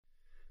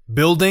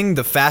Building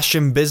the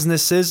fashion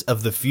businesses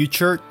of the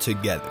future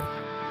together.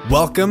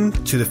 Welcome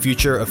to the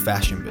Future of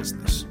Fashion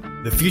Business.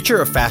 The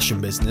Future of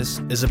Fashion Business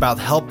is about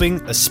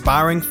helping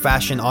aspiring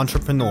fashion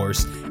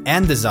entrepreneurs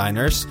and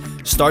designers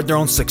start their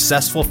own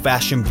successful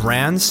fashion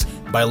brands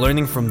by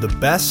learning from the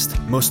best,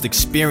 most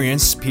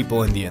experienced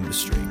people in the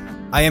industry.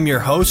 I am your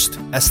host,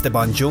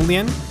 Esteban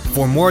Julian.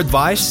 For more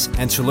advice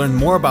and to learn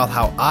more about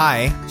how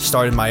I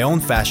started my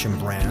own fashion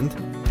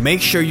brand, make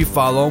sure you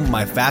follow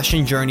my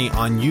fashion journey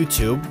on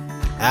YouTube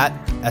at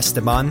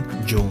Esteban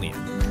Julian.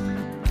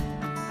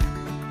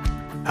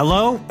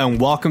 Hello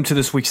and welcome to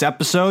this week's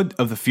episode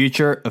of the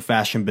Future of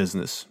Fashion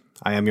Business.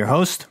 I am your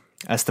host,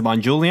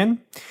 Esteban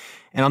Julian.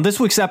 And on this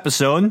week's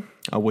episode,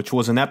 which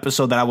was an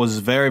episode that I was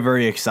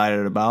very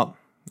excited about,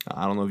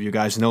 I don't know if you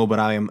guys know, but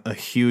I am a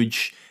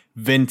huge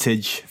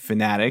vintage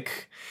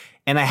fanatic.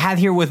 And I had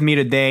here with me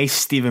today,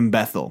 Stephen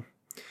Bethell.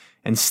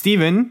 And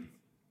Stephen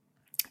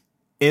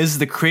is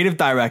the creative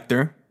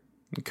director,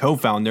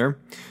 co-founder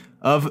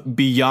of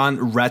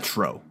Beyond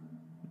Retro.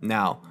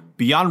 Now,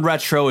 Beyond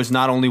Retro is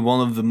not only one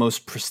of the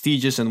most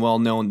prestigious and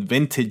well-known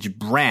vintage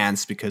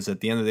brands, because at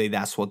the end of the day,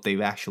 that's what they've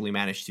actually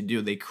managed to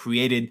do. They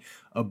created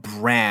a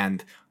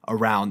brand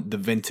around the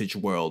vintage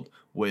world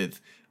with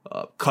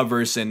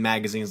covers in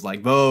magazines like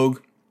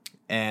Vogue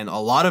and a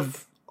lot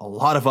of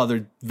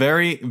other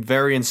very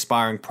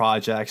inspiring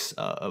projects.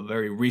 A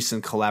very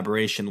recent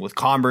collaboration with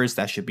Converse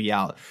that should be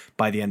out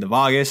by the end of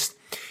August,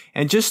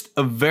 and just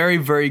a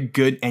very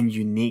good and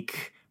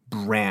unique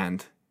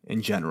brand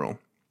in general.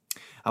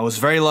 I was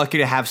very lucky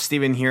to have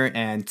Stephen here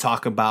and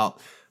talk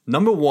about,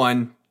 number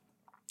one,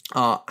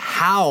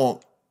 how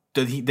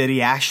did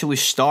he actually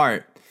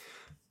start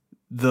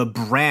the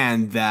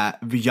brand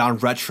that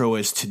Beyond Retro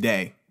is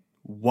today?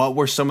 What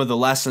were some of the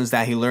lessons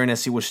that he learned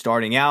as he was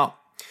starting out?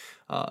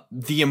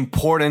 The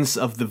importance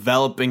of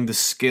developing the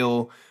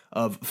skill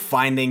of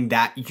finding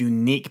that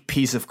unique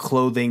piece of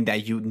clothing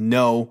that you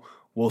know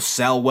will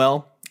sell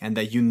well and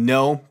that you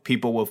know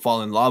people will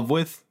fall in love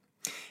with.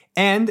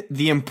 And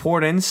the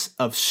importance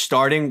of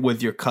starting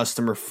with your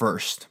customer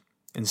first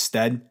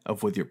instead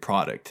of with your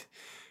product.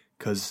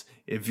 Because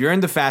if you're in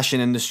the fashion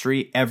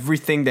industry,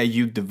 everything that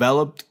you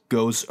developed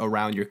goes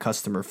around your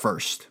customer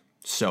first.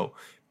 So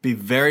be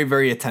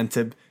very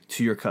attentive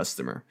to your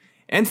customer.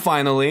 And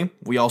finally,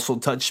 we also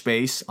touch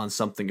base on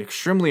something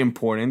extremely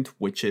important,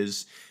 which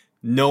is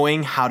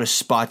knowing how to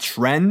spot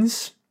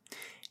trends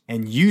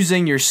and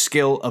using your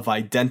skill of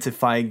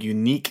identifying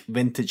unique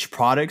vintage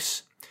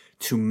products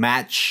to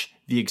match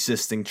the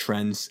existing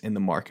trends in the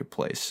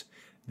marketplace.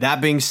 That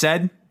being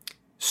said,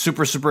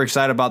 super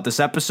excited about this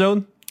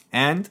episode,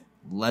 and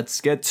let's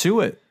get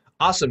to it.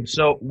 Awesome.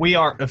 So we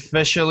are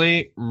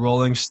officially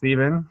rolling,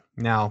 Stephen.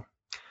 Now,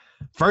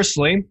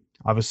 firstly,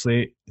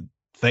 obviously,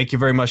 thank you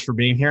very much for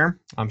being here.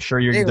 I'm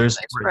sure thanks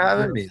for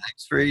having me.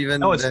 Thanks for even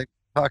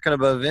talking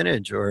about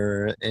vintage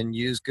and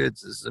used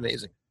goods. This is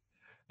amazing.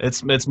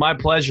 It's my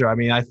pleasure. I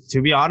mean,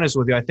 to be honest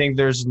with you, I think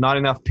there's not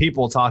enough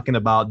people talking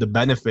about the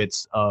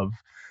benefits of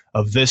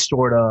this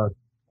sort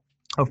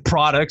of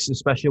products,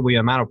 especially with the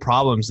amount of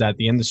problems that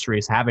the industry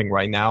is having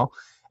right now.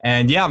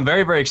 And yeah, I'm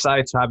very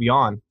excited to have you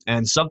on.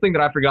 And something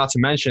that I forgot to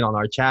mention on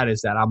our chat is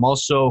that I'm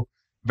also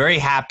very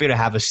happy to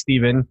have a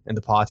Stephen in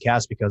the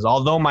podcast, because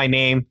although my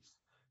name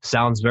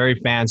sounds very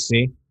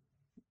fancy,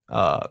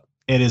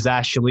 it is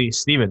actually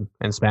Stephen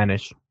in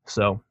Spanish.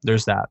 So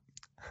there's that.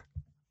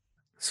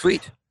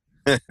 Sweet.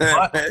 Name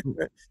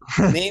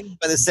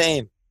are the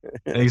same.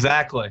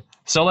 Exactly.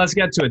 So let's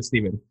get to it,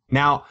 Stephen.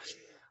 Now,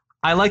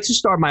 I like to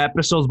start my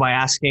episodes by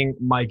asking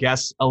my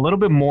guests a little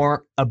bit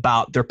more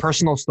about their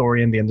personal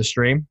story in the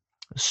industry.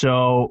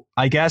 So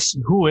I guess,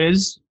 who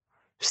is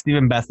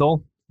Stephen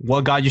Bethell?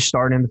 What got you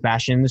started in the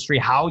fashion industry?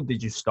 How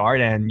did you start?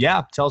 And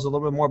yeah, tell us a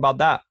little bit more about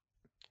that.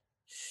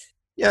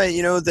 Yeah, I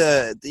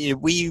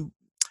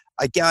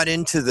got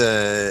into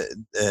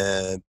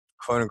the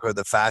quote unquote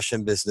the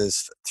fashion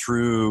business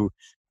through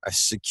a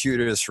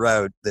circuitous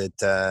route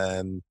that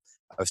I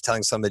was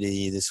telling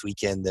somebody this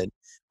weekend that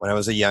when I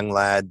was a young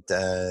lad,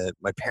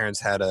 my parents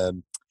had a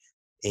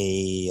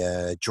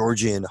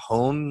Georgian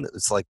home that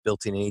was like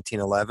built in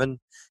 1811,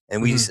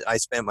 and I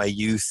spent my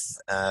youth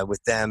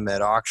with them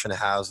at auction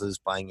houses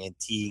buying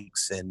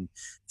antiques and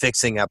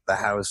fixing up the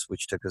house,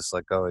 which took us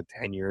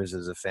 10 years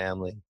as a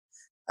family.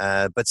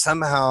 But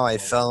somehow I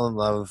fell in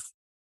love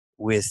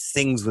with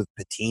things with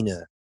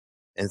patina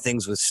and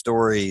things with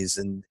stories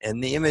and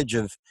the image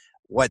of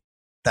what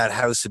that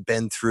house had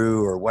been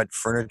through or what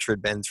furniture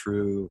had been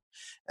through.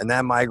 And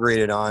that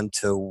migrated on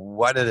to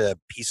what had a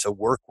piece of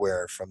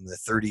workwear from the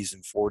 30s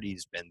and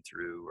 40s been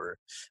through, or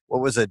what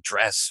was a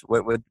dress,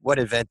 what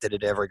event did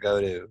it ever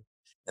go to?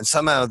 And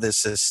somehow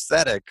this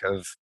aesthetic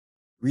of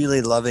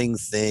really loving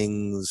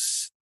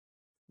things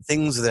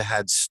that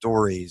had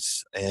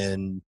stories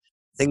and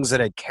things that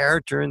had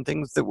character and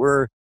things that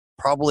were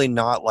probably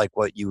not like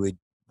what you would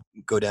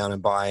go down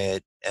and buy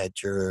it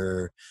at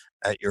your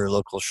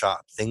local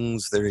shop,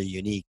 things that are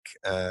unique.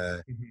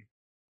 And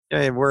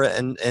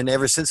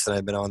ever since then,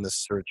 I've been on this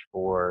search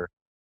for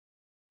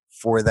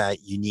that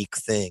unique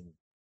thing.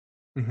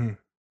 Mm-hmm.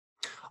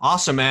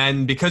 Awesome,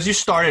 man. Because you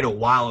started a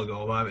while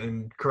ago,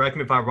 and correct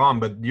me if I'm wrong,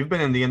 but you've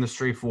been in the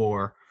industry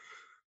for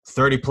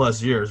 30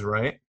 plus years,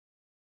 right?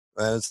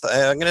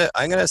 I'm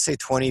gonna say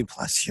 20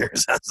 plus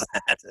years. How's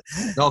that?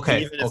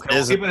 Okay, Even if okay. it We'll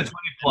isn't, keep it at 20 been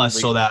plus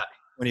like so that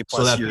 20 so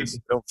plus that years,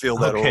 people. I don't feel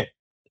that old. Okay.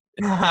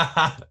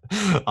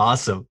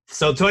 Awesome.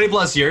 So 20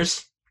 plus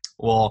years.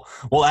 We'll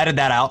edit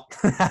that out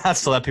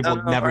so that No, people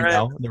no, all never right,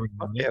 know. Never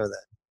I'm know it. okay with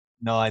that.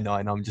 No, I know.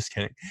 I'm just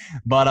kidding.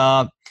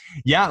 But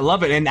yeah, I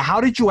love it. And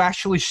how did you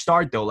actually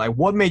start though? Like,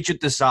 what made you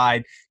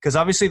decide? Because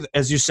obviously,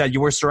 as you said,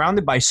 you were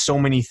surrounded by so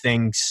many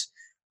things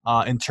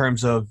in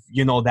terms of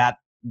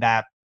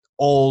that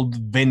old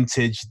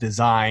vintage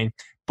design.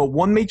 But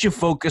what made you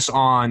focus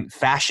on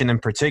fashion in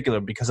particular?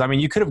 Because I mean,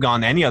 you could have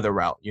gone any other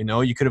route.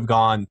 You could have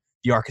gone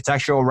the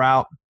architectural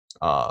route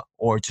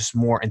or just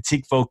more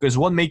antique focus.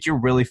 What made you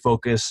really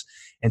focus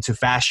into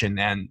fashion,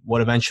 and what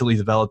eventually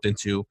developed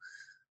into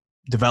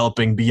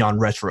developing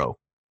beyond retro?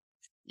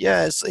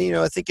 Yeah,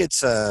 I think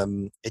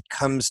it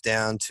comes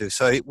down to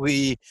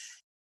we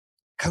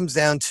comes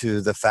down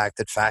to the fact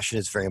that fashion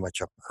is very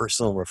much a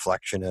personal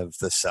reflection of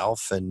the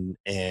self, and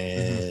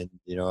Hmm.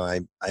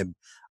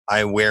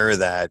 I wear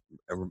that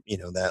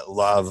that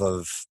love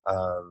of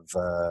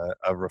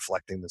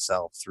reflecting the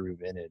self through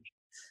vintage.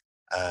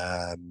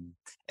 um,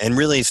 and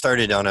really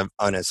started on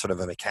a sort of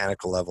a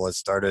mechanical level. It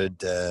started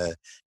that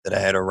I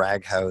had a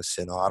rag house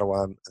in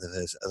Ottawa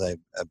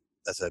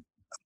as a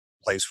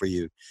place where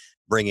you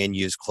bring in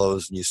used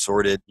clothes and you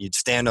sort it. You'd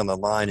stand on the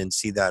line and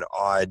see that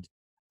odd,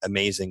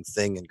 amazing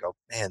thing and go,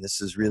 "Man,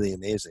 this is really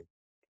amazing."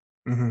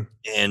 Hmm.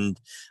 And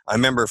I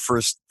remember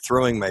first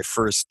throwing my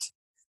first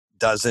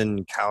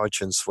dozen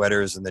couch and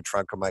sweaters in the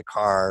trunk of my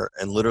car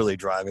and literally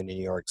driving to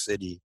New York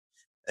City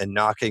and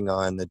knocking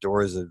on the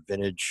doors of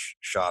vintage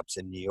shops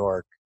in New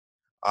York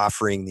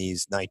offering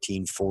these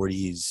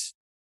 1940s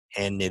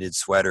hand knitted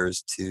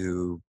sweaters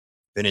to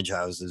vintage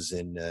houses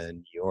in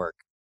New York.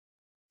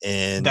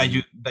 That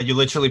And you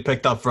literally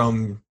picked up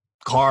from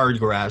car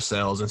garage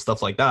sales and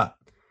stuff like that,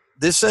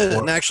 and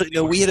or actually,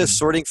 no, what we you had a did.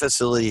 sorting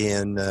facility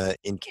in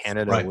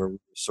Canada Right. where we were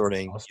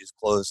sorting Awesome. used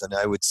clothes, and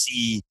I would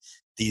see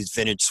these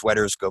vintage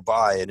sweaters go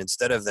by, and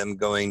instead of them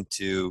going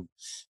to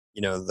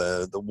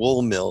the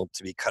wool mill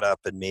to be cut up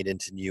and made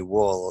into new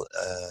wool,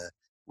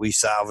 we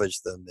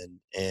salvaged them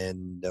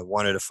and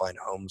wanted to find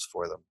homes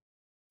for them.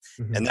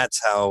 Hmm. And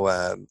that's how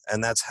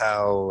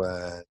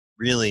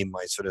really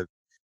my sort of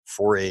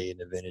foray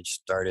into vintage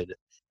started.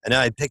 And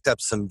I picked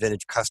up some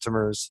vintage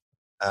customers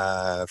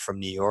from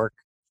New York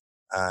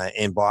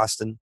and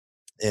Boston,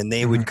 and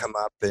they would Hmm. come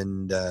up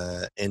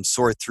and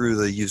sort through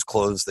the used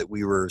clothes that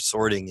we were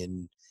sorting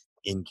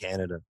in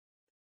Canada.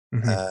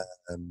 Hmm.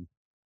 Um,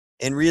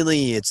 and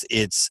really,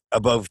 it's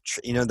above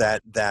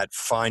that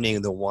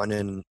finding the one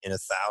in a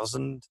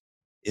thousand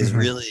is Hmm.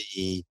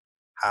 really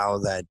how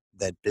that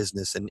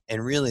business and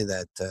really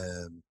that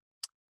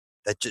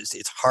just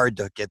it's hard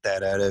to get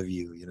that out of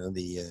you.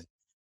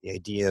 The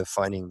idea of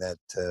finding that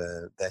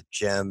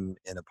gem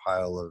in a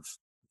pile of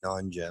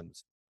non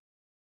gems.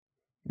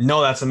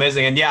 No, that's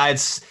amazing. And yeah,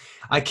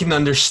 I can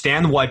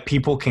understand why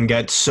people can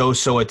get so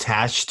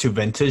attached to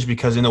vintage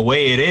because in a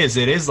way it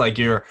is like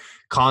you're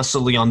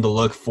constantly on the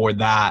look for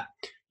that,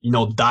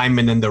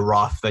 diamond in the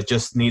rough that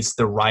just needs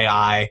the right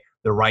eye,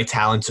 the right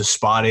talent to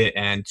spot it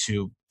and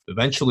to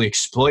eventually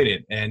exploit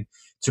it. And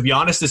to be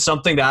honest, it's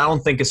something that I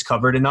don't think is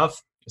covered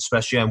enough,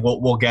 especially, and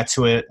we'll get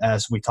to it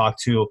as we talk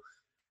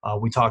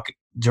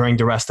during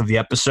the rest of the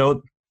episode.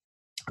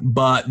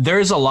 But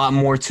there's a lot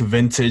more to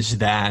vintage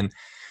than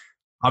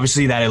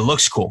obviously that it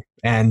looks cool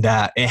and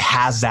that it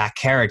has that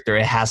character,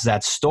 it has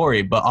that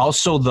story, but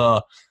also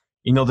the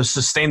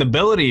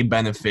sustainability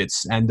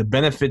benefits and the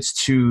benefits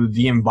to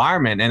the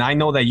environment. And I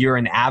know that you're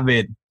an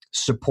avid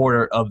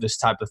supporter of this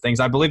type of things.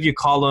 I believe you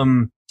call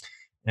them,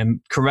 and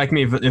correct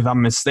me if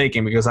I'm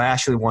mistaken, because I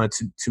actually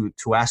wanted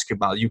to ask you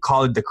about it. You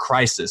call it the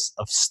crisis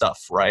of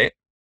stuff, right?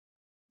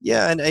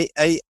 Yeah, and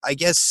I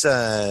guess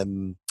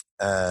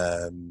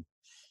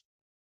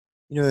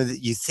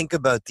you think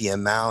about the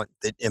amount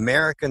that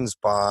Americans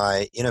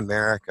buy in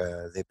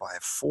America. They buy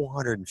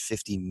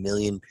 450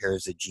 million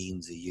pairs of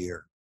jeans a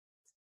year.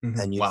 Mm-hmm.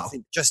 And you Wow.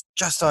 think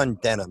just on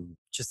denim,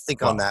 just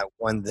think on Wow. that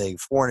one thing,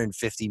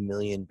 450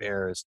 million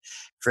pairs.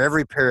 For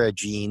every pair of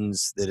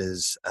jeans that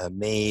is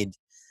made,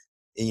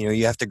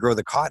 you have to grow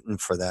the cotton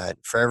for that.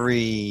 For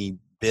every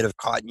bit of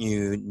cotton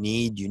you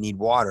need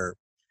water.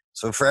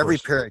 So for Of every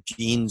course. pair of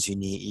jeans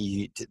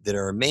that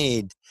are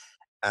made,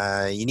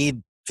 you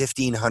need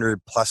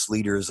 1,500 plus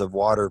liters of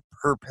water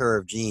per pair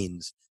of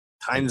jeans.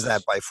 Times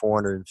that Jesus. by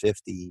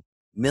 450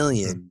 Mm-hmm.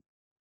 million,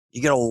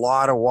 you get a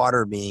lot of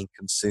water being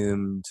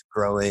consumed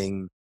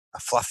growing a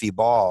fluffy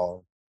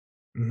ball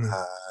Mm-hmm.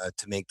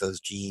 to make those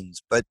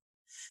genes. But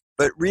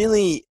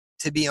really,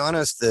 to be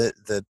honest, the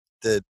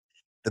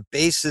the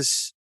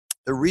basis,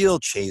 the real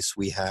chase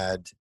we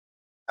had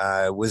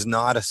was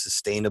not a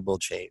sustainable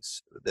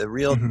chase.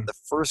 Mm-hmm. The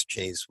first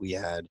chase we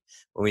had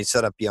when we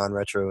set up Beyond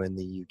Retro in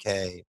the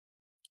UK,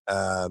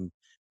 um,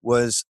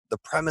 was the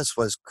premise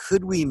was,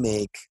 could we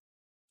make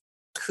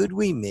could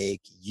we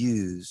make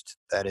used,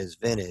 that is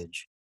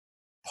vintage,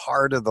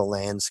 part of the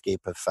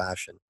landscape of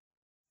fashion?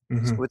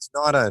 So Hmm. it's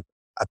not a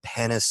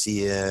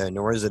panacea,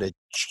 nor is it a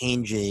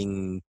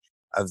changing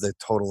of the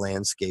total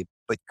landscape,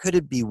 but could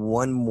it be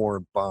one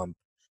more bump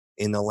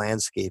in the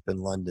landscape in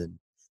London?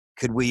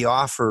 Could we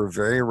offer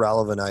very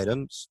relevant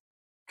items?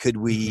 Could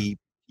Hmm. we,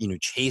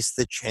 chase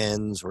the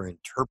trends or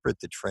interpret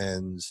the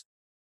trends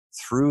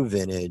through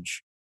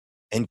vintage?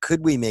 And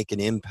could we make an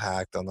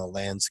impact on the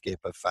landscape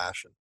of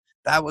fashion?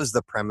 That was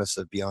the premise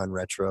of Beyond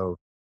Retro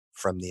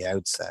from the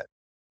outset.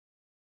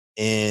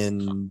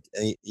 And,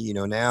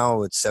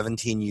 now it's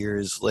 17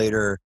 years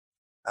later,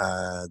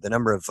 the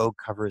number of Vogue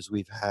covers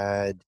we've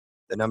had,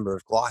 the number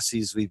of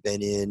glossies we've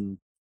been in,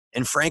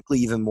 and frankly,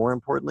 even more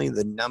importantly,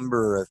 the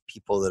number of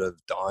people that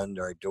have donned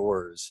our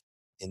doors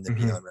in the Hmm.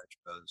 Beyond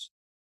Retros.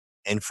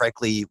 And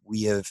frankly,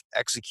 we have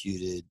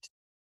executed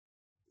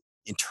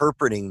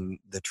interpreting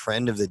the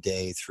trend of the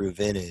day through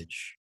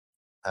vintage.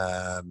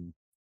 Um,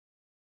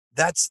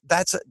 that's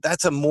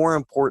a more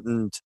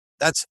important,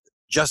 that's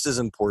just as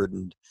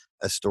important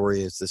a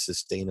story as the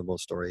sustainable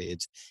story.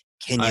 It's,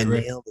 can I you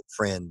agree. nail the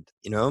trend,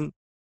 you know?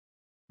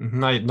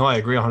 No, I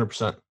agree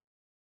 100%.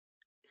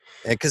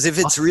 Because if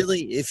it's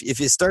really, if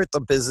you start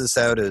the business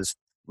out as,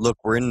 look,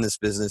 we're in this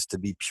business to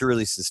be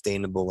purely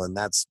sustainable, and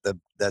that's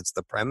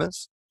the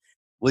premise,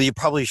 well, you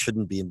probably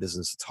shouldn't be in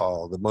business at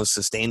all. The most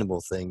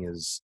sustainable thing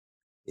is,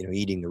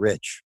 eating the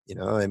rich.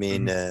 I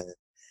mean, Mhm.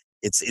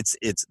 it's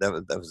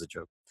that was a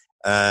joke.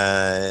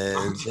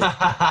 Uh,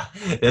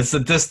 It's the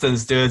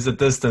distance, dude. It's the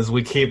distance. no,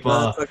 it's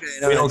okay.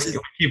 We No, don't we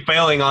keep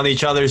failing on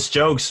each other's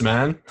jokes,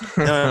 man.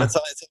 no, it's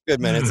all good,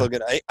 man. It's all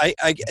good.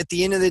 At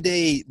the end of the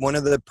day, one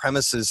of the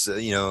premises,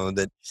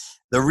 that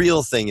the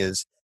real thing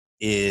is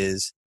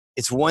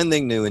it's one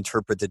thing to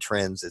interpret the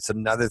trends. It's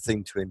another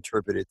thing to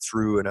interpret it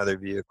through another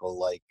vehicle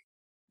like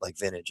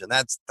vintage, and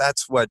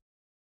that's what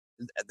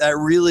that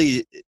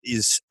really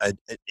is.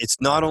 It's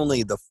not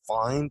only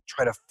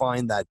try to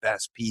find that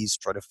best piece,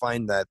 try to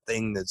find that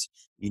thing that's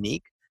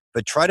unique,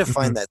 but try to Mhm.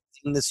 find that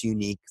thing that's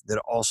unique that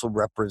also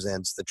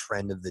represents the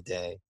trend of the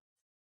day.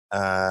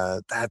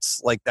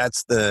 That's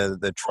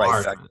the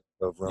Hard. trifecta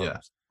of Yeah.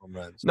 home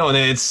runs. No, and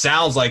it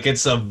sounds like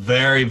it's a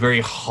very,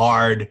 very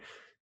hard,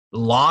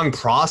 long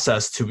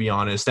process, to be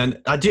honest. And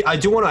I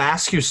do want to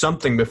ask you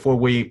something before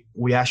we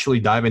actually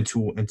dive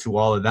into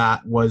all of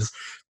that.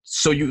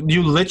 So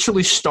you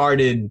literally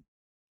started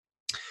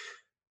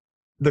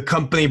the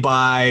company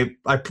by,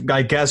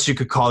 I guess you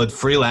could call it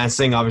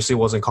freelancing. Obviously, it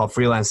wasn't called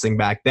freelancing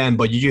back then,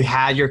 but you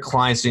had your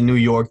clients in New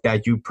York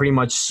that you pretty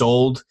much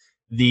sold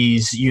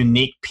these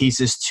unique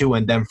pieces to,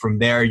 and then from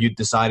there you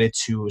decided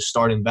to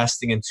start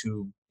investing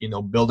into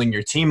building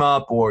your team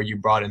up, or you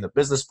brought in a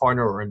business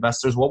partner or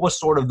investors. What was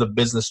sort of the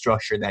business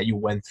structure that you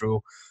went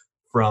through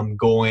from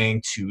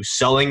going to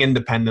selling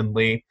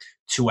independently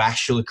to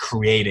actually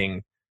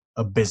creating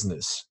a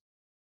business?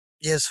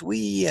 Yes,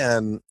 we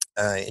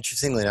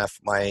interestingly enough,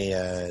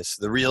 my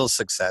so the real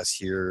success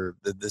here,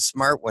 the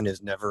smart one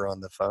is never on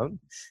the phone.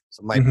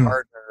 So my Mm-hmm.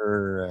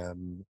 partner,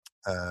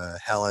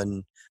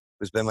 Helen,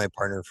 who's been my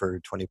partner for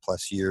 20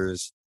 plus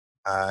years,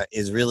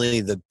 is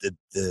really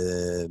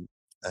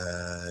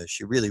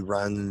she really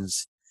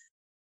runs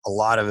a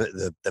lot of it,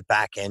 the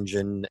back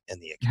engine and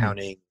the Mm-hmm.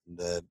 accounting,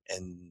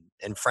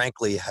 and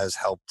frankly has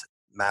helped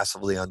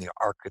massively on the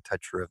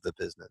architecture of the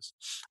business.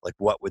 Like,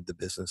 what would the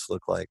business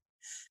look like?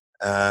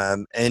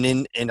 And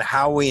in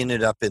how we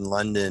ended up in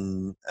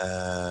London,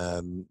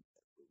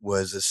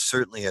 was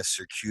certainly a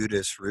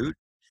circuitous route.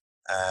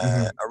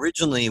 Mm-hmm.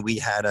 Originally, we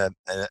had an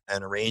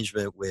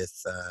arrangement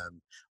with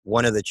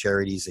one of the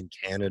charities in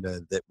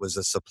Canada that was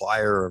a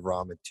supplier of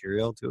raw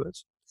material to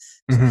us,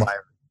 Mm-hmm.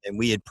 supplier, and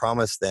we had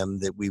promised them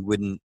that we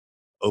wouldn't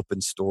open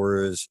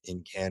stores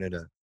in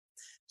Canada.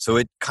 So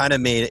it kind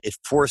of it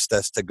forced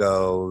us to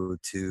go Go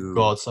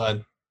to,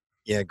 outside.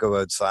 yeah, go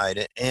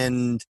outside.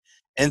 And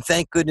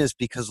thank goodness,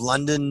 because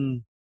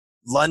London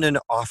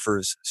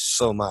offers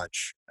so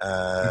much,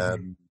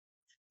 Mm-hmm.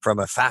 from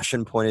a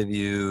fashion point of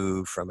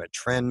view, from a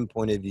trend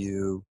point of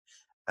view,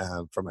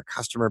 from a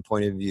customer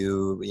point of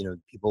view.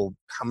 People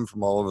come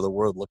from all over the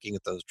world looking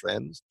at those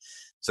trends.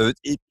 So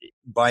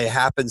by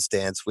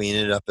happenstance, we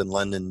ended up in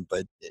London,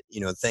 but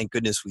thank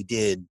goodness we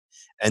did.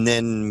 And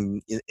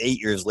then 8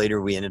 years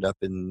later, we ended up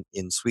in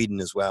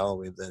Sweden as well.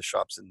 We have the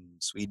shops in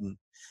Sweden,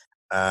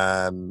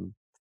 um,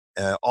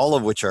 all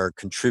of which are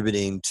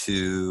contributing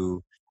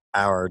to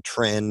our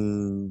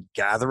trend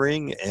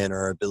gathering and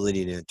our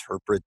ability to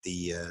interpret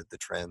the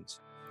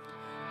trends.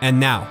 And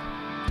now,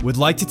 we'd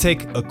like to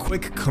take a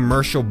quick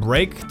commercial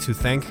break to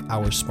thank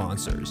our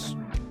sponsors.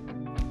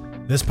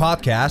 This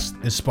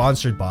podcast is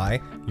sponsored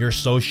by Your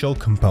Social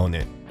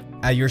Component.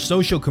 At Your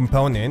Social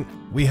Component,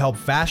 we help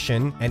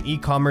fashion and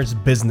e-commerce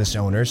business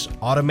owners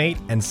automate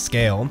and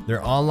scale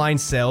their online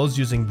sales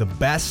using the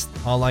best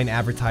online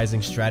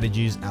advertising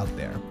strategies out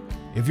there.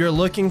 If you're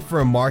looking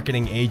for a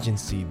marketing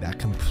agency that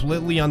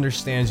completely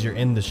understands your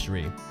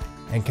industry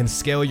and can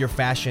scale your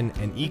fashion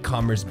and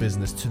e-commerce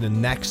business to the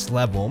next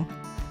level,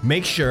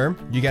 make sure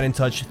you get in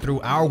touch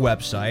through our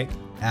website,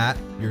 at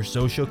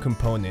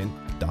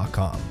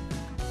yoursocialcomponent.com.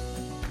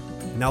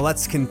 Now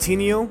let's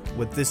continue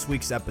with this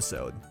week's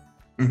episode.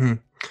 Mm-hmm.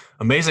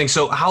 Amazing.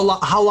 So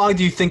how long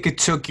do you think it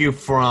took you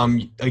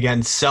from,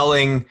 again,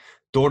 selling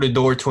door to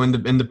door to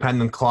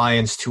independent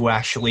clients to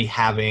actually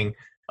having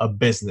a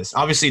business?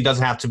 Obviously, it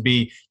doesn't have to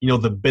be,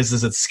 the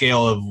business at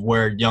scale of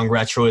where Young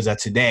Retro is at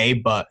today,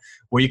 but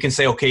where you can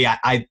say, okay,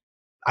 I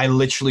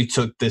literally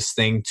took this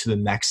thing to the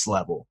next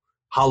level.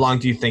 How long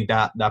do you think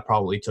that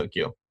probably took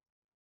you?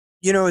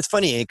 It's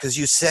funny because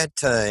you set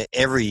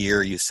every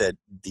year you set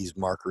these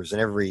markers,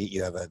 and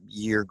you have a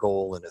year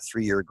goal and a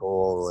 3-year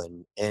goal,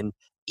 and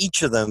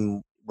each of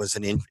them was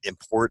an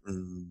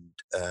important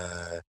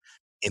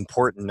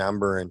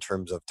number in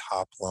terms of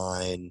top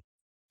line, in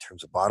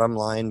terms of bottom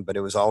line, but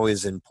it was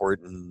always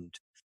important.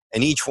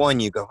 And each one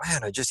you go,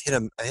 man, I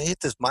hit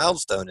this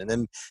milestone, and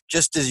then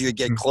just as you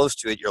get close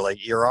to it,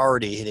 you're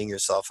already hitting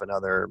yourself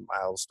another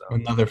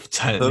milestone. Another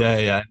 10, So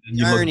yeah. And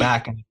you look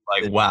back and it's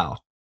like, wow.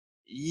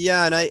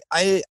 Yeah, and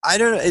I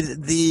don't know,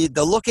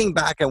 the looking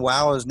back and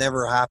wow has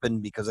never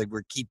happened because we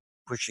keep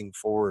pushing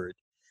forward.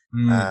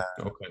 Okay.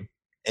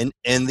 And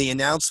the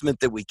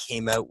announcement that we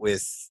came out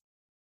with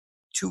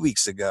 2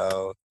 weeks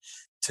ago,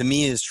 to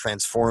me, is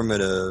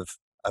transformative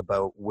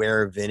about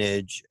where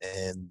vintage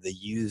and the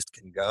used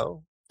can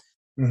go.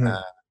 Mm-hmm.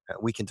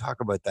 We can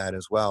talk about that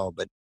as well,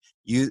 but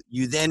you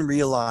then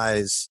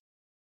realize,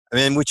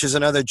 which is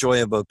another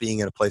joy about being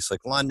in a place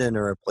like London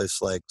or a place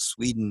like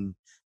Sweden,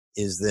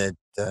 is that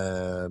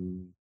the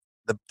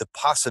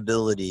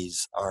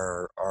possibilities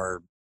are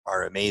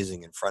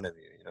amazing in front of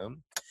you.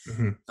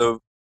 Mm-hmm.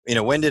 So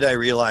when did I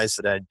realize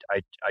that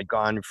I'd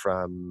gone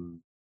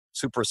from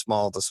super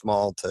small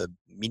to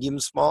medium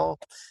small?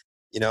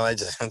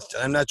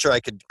 I'm not sure I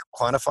could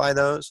quantify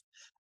those.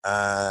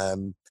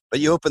 But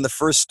you open the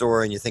first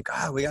store and you think,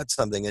 we got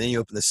something, and then you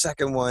open the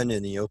second one,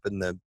 and then you open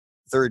the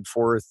third,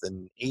 fourth,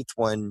 and eighth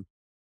one.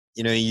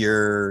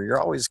 You're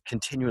always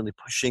continually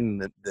pushing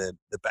the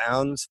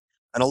bounds,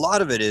 and a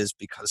lot of it is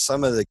because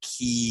some of the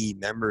key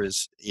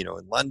members, in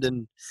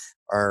London,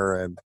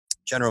 our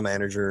general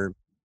manager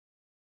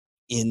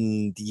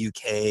in the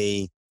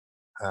UK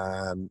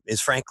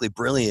is frankly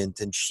brilliant,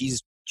 and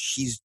she's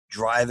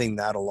driving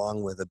that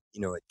along with a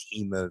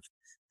team of,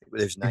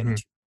 there's 92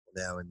 people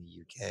now in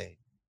the UK.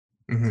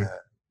 Mm-hmm.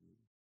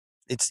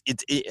 It's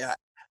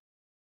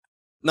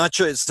not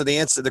sure. So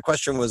the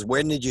question was,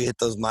 when did you hit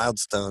those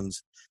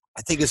milestones?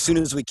 I think as soon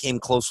as we came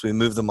close, we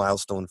moved the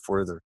milestone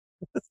further.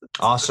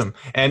 Awesome.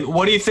 And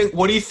what do you think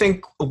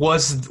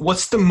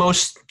what's the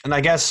most, and I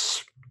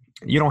guess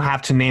you don't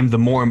have to name the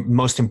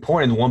most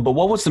important one, but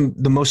what was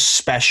the most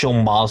special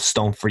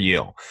milestone for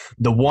you?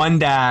 The one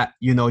that,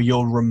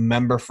 you'll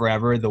remember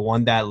forever, the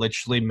one that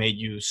literally made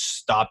you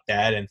stop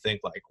dead and think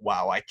like,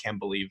 wow, I can't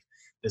believe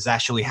this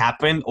actually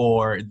happened,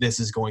 or this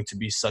is going to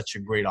be such a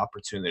great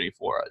opportunity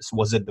for us.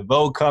 Was it the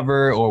Vogue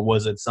cover, or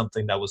was it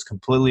something that was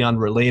completely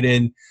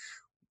unrelated?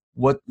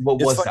 What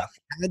was funny.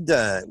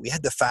 that? We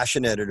had the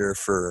fashion editor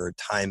for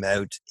Time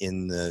Out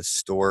in the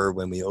store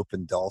when we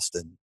opened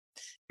Dalston.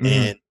 Mm-hmm.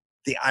 And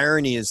the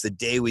irony is, the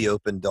day we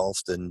opened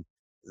Dalston,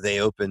 they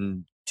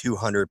opened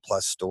 200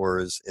 plus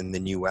stores in the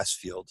new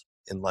Westfield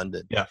in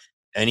London. Yeah.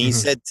 And he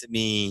said to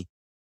me,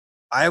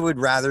 I would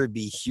rather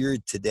be here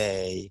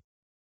today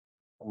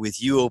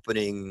with you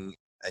opening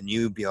a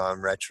new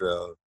Beyond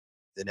Retro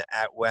than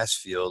at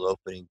Westfield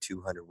opening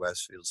 200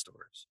 Westfield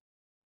stores.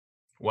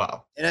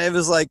 Wow. And I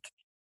was like,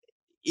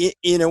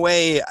 in a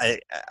way,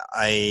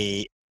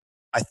 I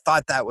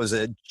thought that was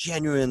a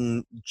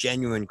genuine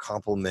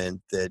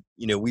compliment, that,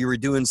 we were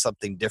doing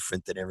something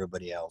different than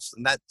everybody else.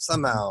 And that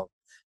somehow,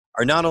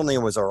 not only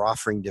was our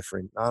offering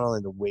different, not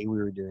only the way we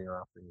were doing our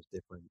offering was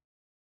different,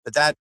 but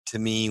that to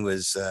me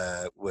was,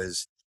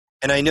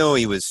 and I know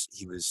he was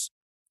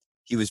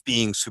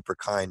being super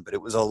kind, but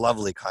it was a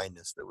lovely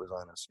kindness that was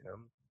on us,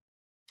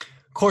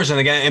 Of course, and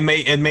again,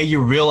 it made you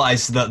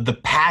realize the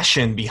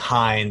passion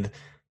behind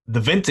the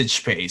vintage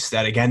space.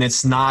 That again,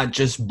 it's not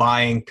just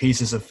buying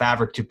pieces of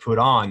fabric to put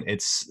on.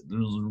 It's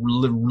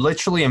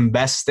literally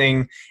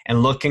investing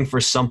and looking for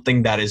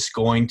something that is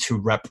going to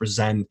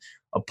represent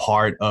a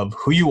part of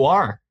who you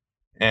are.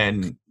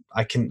 And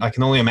I can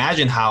only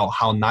imagine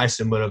how nice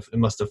it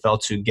must have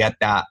felt to get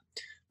that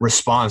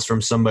response from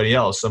somebody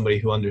else, somebody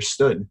who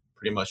understood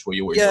pretty much what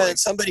you were doing. Yeah,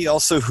 somebody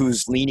also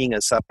who's leaning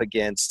us up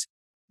against.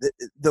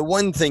 The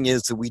one thing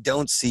is that we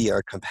don't see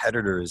our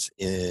competitors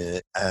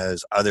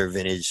as other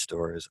vintage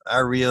stores.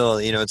 Our real,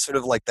 it's sort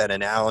of like that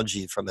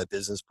analogy from a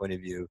business point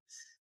of view,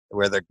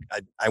 where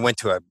I went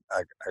to a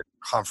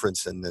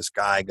conference, and this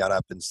guy got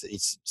up and he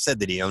said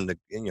that he owned a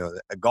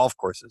golf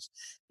courses.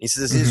 He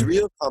says his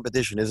real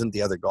competition isn't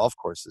the other golf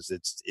courses.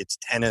 It's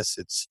tennis,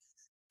 it's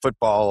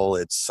football,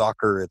 it's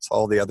soccer, it's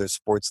all the other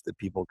sports that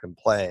people can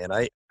play. And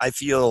I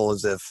feel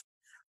as if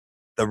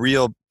the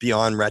real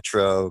Beyond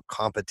Retro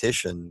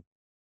competition,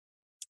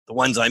 the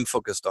ones I'm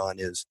focused on,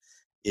 is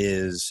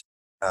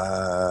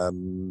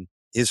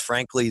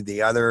frankly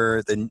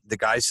the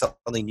guys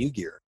selling new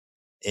gear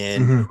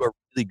and who are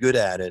really good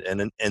at it,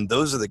 and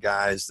those are the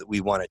guys that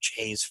we want to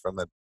chase from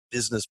a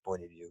business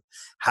point of view?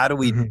 How do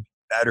we Mhm.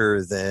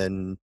 better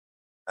than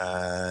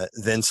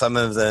some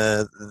of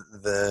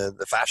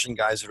the fashion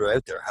guys that are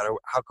out there?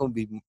 How can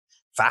we be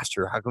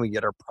faster? How can we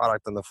get our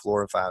product on the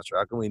floor faster?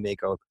 How can we make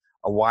a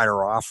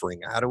wider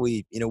offering? How do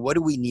we, what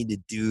do we need to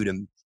do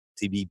to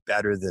be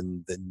better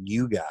than the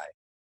new guy,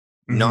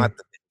 not Mhm.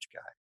 the vintage guy?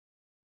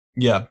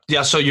 Yeah.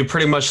 Yeah. So you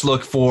pretty much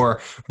look for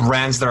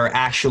brands that are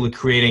actually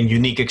creating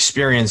unique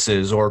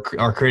experiences or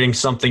are creating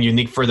something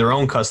unique for their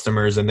own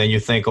customers. And then you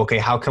think, okay,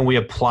 how can we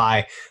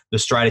apply the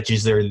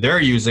strategies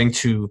they're using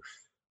to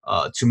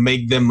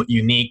make them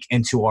unique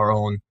into our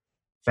own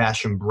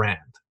fashion brand?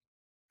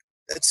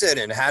 That's it.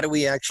 And how do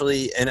we also,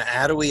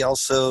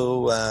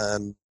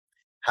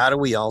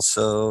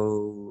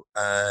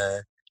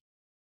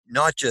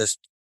 not just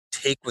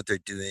take what they're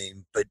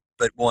doing, but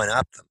one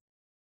up them?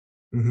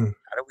 Hmm.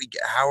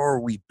 How are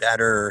we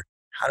better?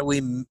 How do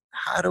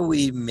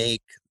we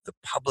make the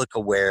public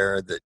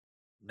aware that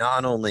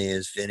not only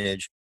is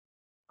vintage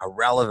a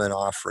relevant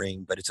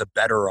offering, but it's a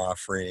better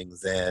offering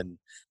than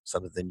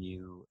some of the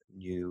new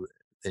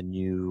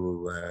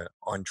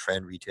on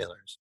trend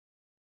retailers?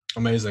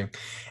 Amazing.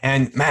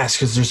 And Max,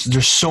 because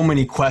there's so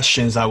many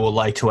questions I would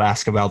like to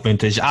ask about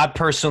vintage. I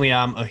personally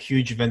am a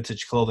huge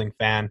vintage clothing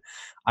fan.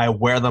 I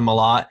wear them a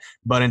lot,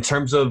 but in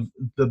terms of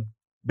the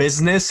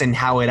business and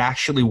how it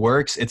actually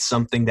works, it's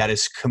something that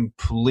is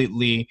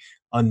completely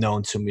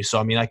unknown to me. So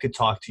I mean, I could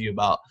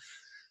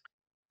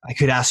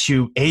ask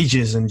you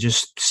ages and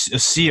just a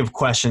sea of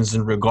questions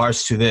in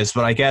regards to this.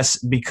 But I guess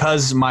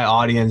because my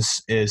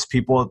audience is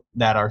people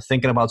that are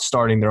thinking about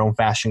starting their own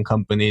fashion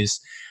companies,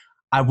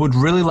 I would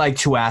really like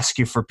to ask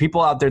you, for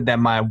people out there that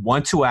might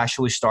want to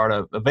actually start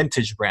a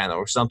vintage brand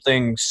or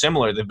something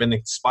similar. They've been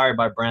inspired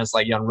by brands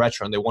like Young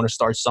Retro and they want to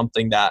start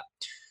something that,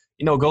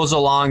 goes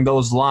along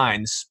those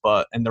lines,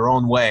 but in their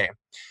own way.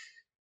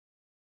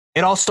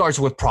 It all starts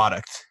with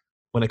product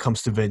when it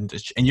comes to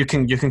vintage. And you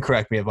can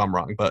correct me if I'm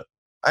wrong, but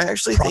I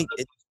actually product.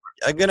 think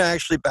I'm going to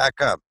actually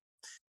back up.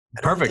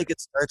 I don't think Perfect. it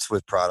starts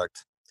with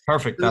product.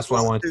 Perfect. That's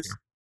what I wanted to There's hear.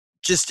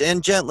 just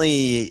and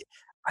gently.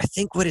 I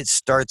think what it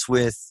starts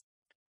with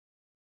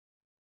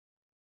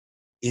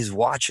is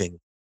watching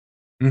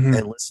and Hmm.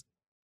 listening.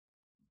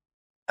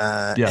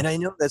 Yeah. And I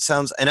know that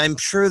sounds, and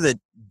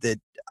that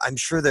I'm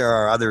sure there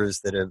are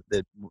others that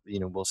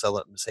will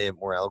say it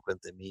more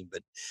eloquent than me.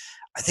 But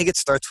I think it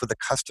starts with the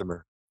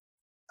customer.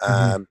 Hmm.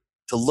 Um,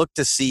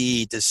 to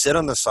sit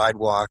on the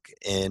sidewalk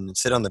and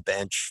sit on the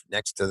bench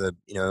next to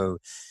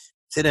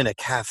sit in a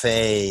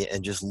cafe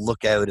and just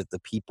look out at the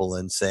people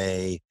and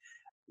say,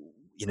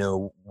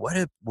 what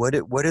do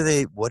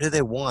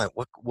they want?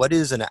 What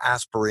is an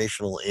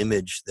aspirational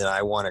image that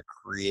I want to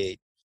create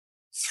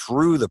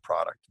through the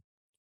product?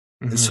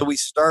 And Hmm. so we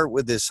start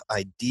with this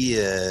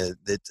idea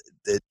that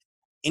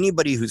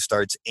anybody who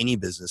starts any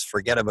business,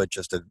 forget about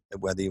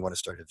whether you want to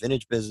start a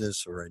vintage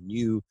business or a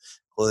new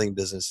clothing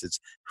business, it's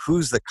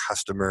who's the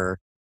customer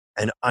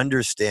and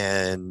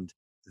understand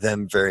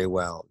them very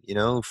well,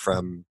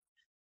 from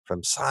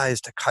size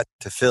to cut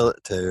to fill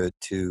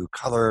to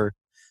color.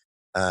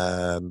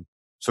 Um,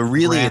 so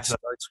really it Brands that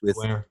starts you with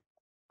wear.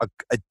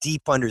 a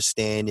deep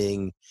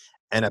understanding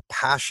and a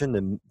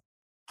passion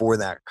for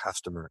that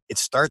customer. It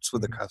starts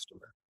with the Mhm.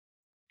 customer.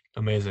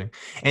 Amazing.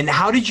 And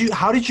how did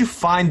you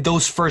find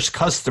those first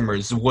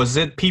customers? Was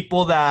it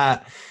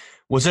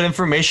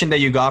information that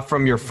you got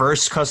from your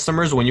first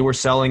customers when you were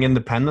selling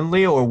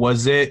independently, or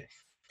was it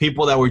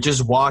people that were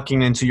just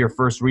walking into your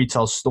first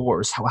retail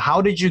stores?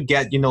 How did you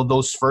get,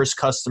 those first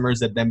customers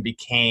that then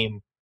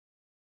became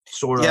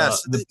sort Yeah, of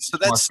the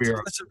benchmark for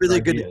that's a your really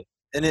good, ideas?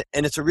 and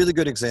it's a really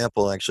good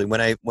example actually. When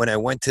I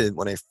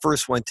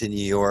first went to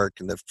New York,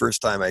 and the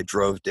first time I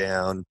drove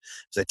down, it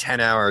was a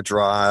 10-hour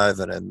drive,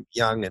 and I'm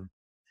young and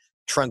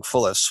trunk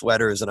full of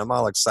sweaters, and I'm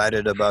all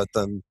excited about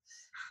them.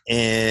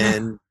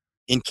 And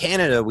in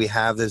Canada, we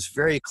have this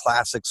very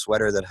classic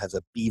sweater that has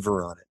a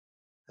beaver on it.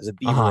 Has a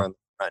beaver Uh-huh. on the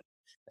front,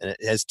 and it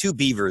has two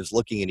beavers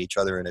looking at each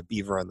other and a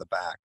beaver on the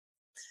back.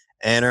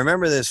 And I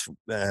remember this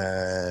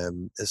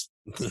the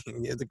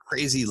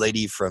crazy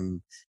lady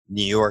from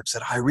New York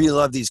said, "I really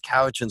love these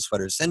Cowichan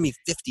sweaters. Send me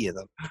 50 of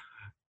them." Wow.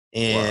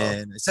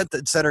 And I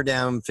sent her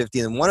down 50,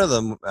 and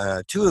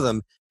two of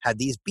them had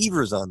these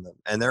beavers on them,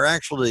 and they're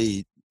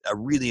actually a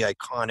really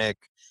iconic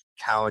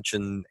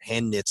Cowichan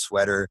hand knit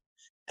sweater.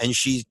 And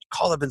she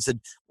called up and said,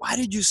 "Why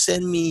did you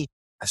send me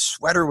a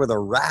sweater with a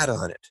rat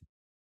on it?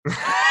 You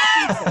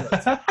didn't send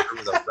a sweater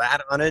with a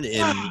rat on it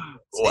in New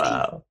York City.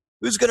 Wow.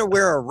 Who's going to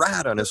wear a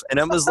rat on us?"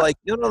 And I was like,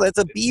 "No, no, that's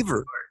a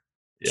beaver."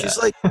 Yeah. She's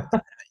like,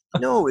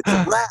 "No, it's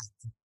a rat."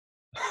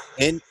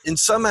 And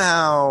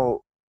somehow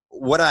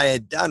what I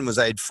had done was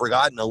I had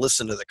forgotten to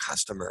listen to the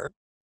customer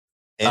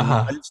and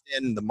Uh-huh.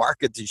 understand the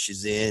market that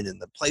she's in and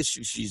the place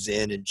she's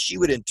in, and she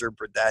would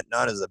interpret that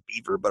not as a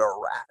beaver but a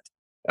rat.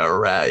 All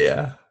right,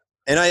 yeah.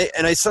 And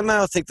I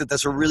somehow think that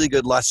that's a really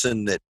good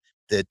lesson that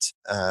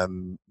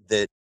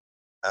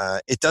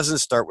it doesn't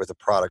start with a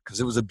product, because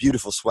it was a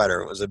beautiful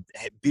sweater. It was a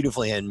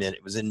beautifully hand mint.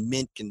 It was in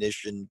mint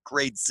condition,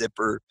 great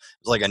zipper. It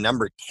was like a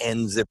number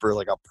 10 zipper,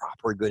 like a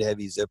proper good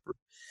heavy zipper.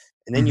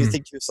 And then you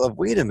think to yourself,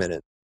 wait a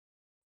minute.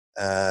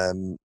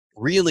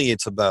 Really,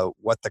 it's about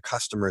what the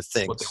customer What they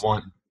thinks.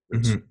 want.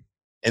 Mm-hmm.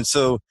 And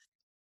so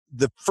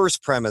the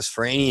first premise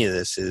for any of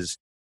this is,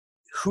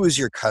 who is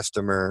your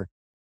customer?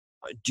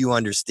 Do you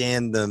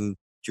understand them?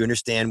 Do you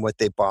understand what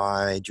they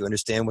buy? Do you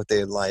understand what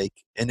they like?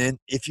 And then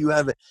if you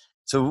have it,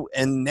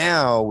 and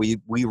now we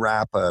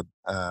wrap up,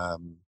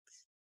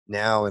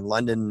 now in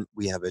London,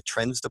 we have a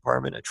trends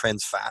department, a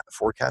trends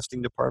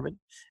forecasting department,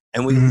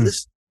 and we Mm-hmm.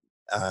 list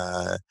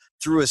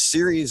through a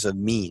series of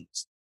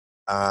means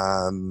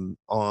on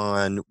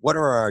what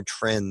are our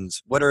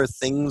trends, what are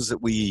things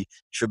that we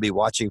should be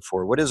watching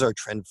for, what does our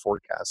trend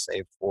forecast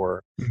say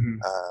for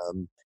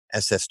Mm-hmm.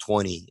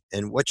 SS20,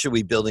 and what should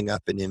we building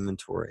up in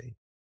inventory.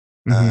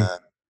 Mm-hmm.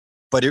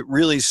 But it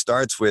really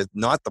starts with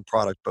not the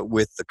product, but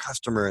with the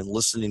customer, and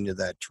listening to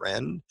that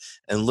trend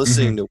and Mm-hmm.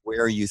 listening to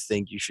where you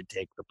think you should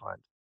take the punt.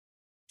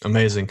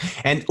 Amazing.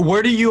 And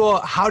where do you,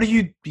 how do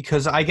you,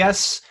 because I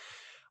guess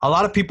a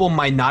lot of people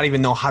might not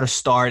even know how to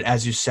start,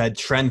 as you said,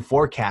 trend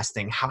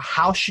forecasting.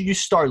 How should you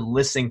start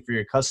listening for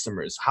your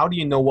customers? How do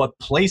you know what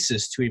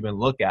places to even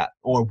look at?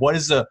 Or where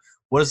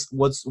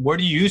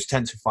do you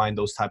tend to find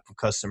those type of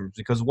customers?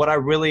 Because what I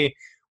really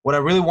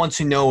want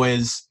to know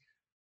is,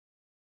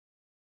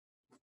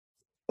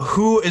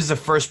 who is the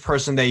first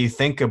person that you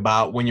think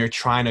about when you're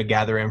trying to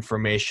gather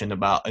information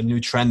about a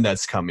new trend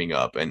that's coming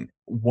up, and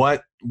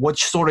what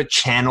sort of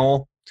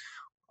channel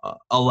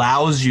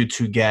allows you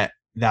to get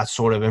that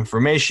sort of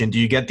information? Do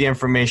you get the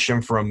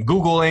information from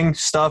Googling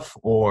stuff,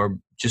 or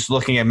just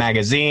looking at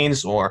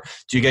magazines, or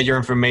do you get your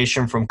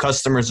information from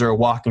customers that are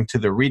walking to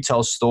the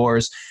retail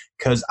stores?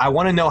 Because I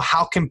want to know,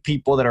 how can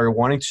people that are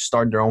wanting to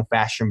start their own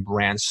fashion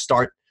brands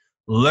start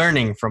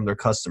learning from their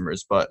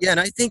customers? But Yeah, and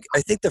I think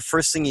the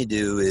first thing you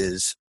do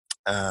is,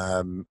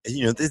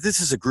 this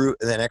is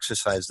an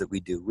exercise that we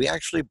do. We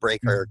actually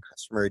break our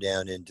customer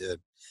down into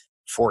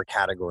 4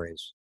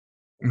 categories.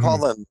 We call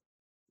Mhm, them,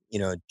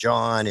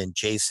 John and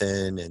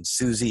Jason and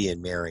Susie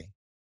and Mary.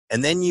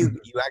 And then mhm,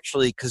 you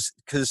actually,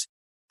 because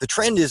the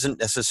trend isn't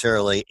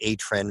necessarily a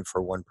trend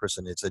for one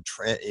person. It's a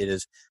trend. It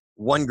is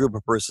one group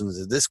of persons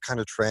is this kind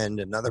of trend,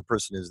 another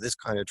person is this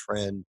kind of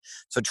trend.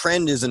 So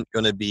trend isn't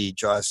going to be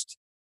just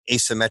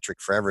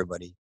asymmetric for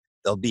everybody.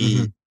 There'll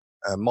be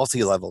mhm,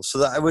 multi-level. So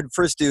that I would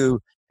first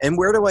do, and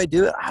where do I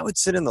do it? I would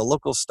sit in the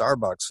local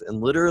Starbucks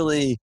and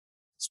literally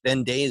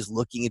spend days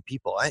looking at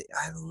people. I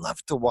love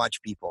to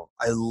watch people.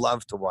 I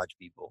love to watch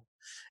people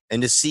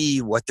and to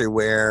see what they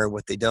wear,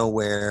 what they don't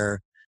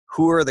wear.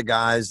 Who are the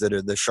guys that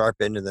are the sharp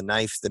end of the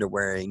knife that are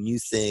wearing new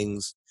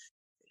things?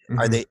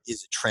 mhm,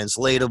 Is it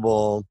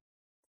translatable?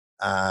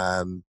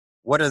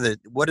 What are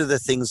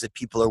the things that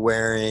people are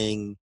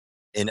wearing,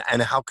 and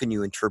how can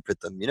you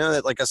interpret them?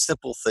 Like a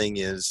simple thing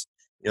is,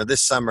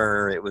 this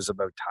summer it was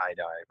about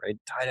tie-dye, right?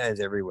 Tie-dye is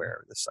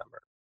everywhere this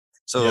summer.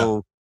 yeah,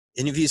 So,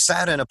 and if you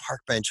sat on a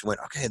park bench and went,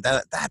 okay,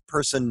 that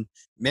person,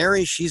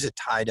 Mary, she's a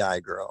tie-dye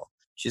girl.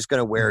 She's going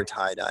to wear mhm,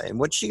 tie-dye. And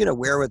what's she going to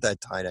wear with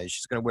that tie-dye?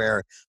 She's going to wear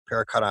a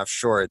pair of cut-off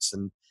shorts.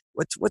 And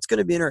what's going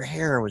to be in her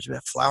hair? Which a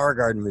flower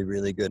garden would be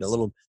really good, a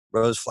little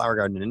rose flower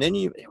garden. And then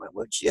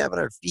what'd she have on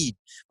her feet?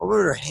 What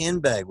would her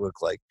handbag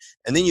look like?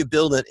 And then you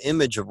build an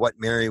image of what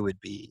Mary would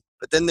be.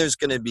 But then there's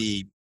going to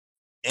be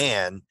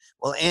Anne.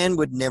 Well, Anne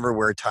would never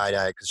wear tie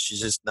dye because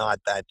she's just not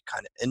that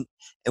kind of.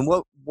 And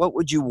what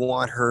would you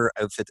want her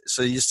outfit?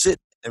 So you sit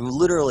and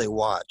literally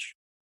watch.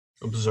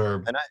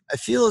 observe. And I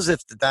feel as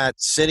if that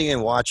sitting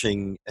and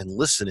watching and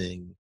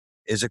listening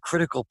is a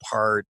critical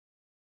part.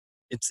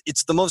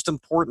 It's the most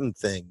important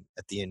thing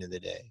at the end of the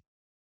day.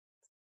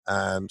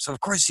 So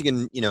of course you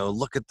can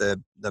look at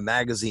the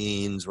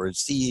magazines or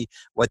see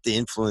what the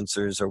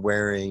influencers are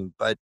wearing,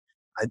 but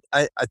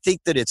I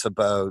think that it's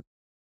about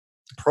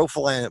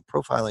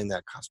profiling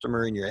that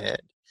customer in your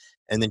head,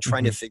 and then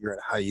trying to Mhm. figure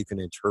out how you can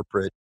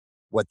interpret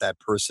what that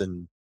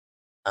person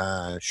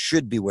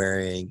should be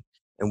wearing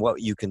and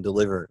what you can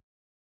deliver.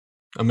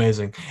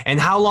 Amazing. And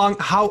how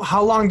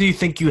long do you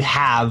think you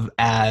have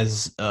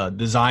as a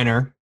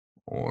designer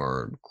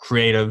or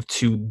creative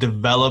to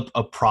develop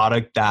a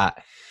product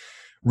that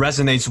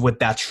resonates with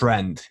that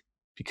trend?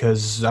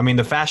 Because I mean,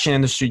 the fashion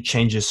industry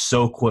changes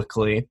so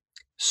quickly.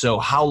 So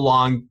how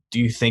long do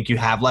you think you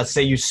have? Let's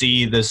say you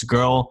see this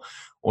girl,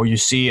 or you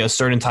see a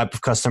certain type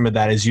of customer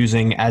that is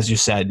using, as you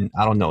said,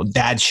 I don't know,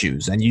 dad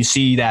shoes, and you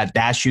see that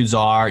dad shoes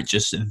are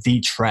just the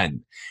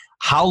trend.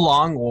 How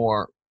long,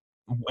 or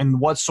in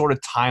what sort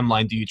of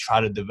timeline do you try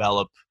to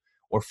develop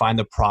or find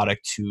a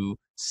product to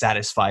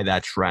satisfy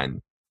that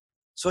trend?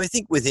 So I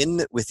think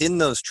within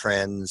those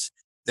trends,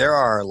 there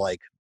are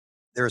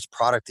there's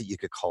product that you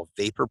could call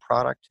vapor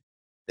product.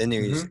 Then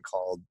there's Mm-hmm.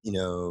 called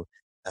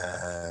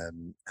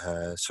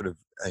sort of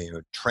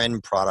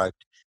trend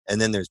product,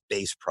 and then there's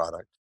base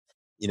product.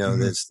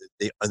 Mm-hmm. There's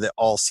the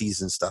all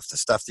season stuff, the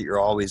stuff that you're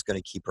always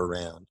going to keep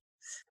around.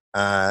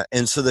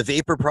 And so the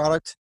vapor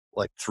product,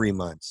 like 3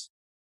 months,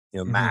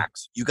 Mm-hmm.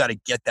 max. You got to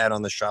get that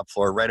on the shop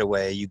floor right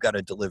away. You got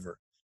to deliver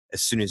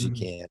as soon as you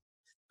Mm-hmm. can.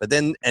 But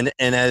then, and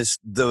as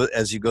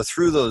you go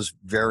through those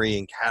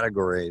varying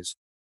categories,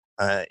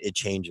 it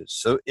changes.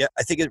 So yeah,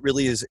 I think it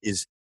really is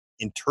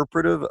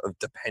interpretive of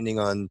depending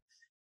on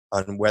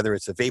whether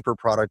it's a vapor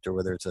product or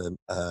whether it's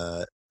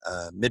a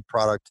mid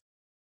product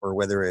or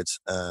whether it's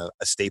a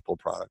staple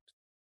product.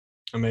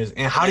 Amazing.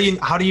 And how do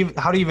you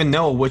even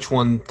know which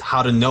one?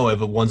 How to know if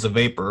one's a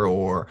vapor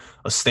or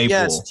a Yes,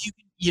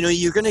 staple?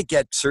 you're going to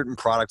get certain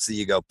products that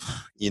you go,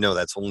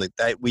 that's only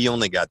that we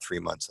only got 3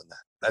 months on that.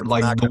 That's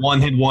Like not the going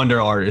one hit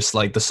wonder artist,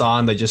 like the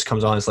song that just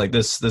comes on. It's like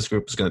this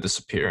group is gonna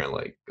disappear in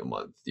like a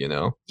month.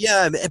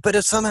 Yeah, but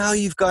if somehow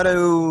you've got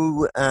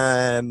to,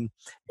 Gotta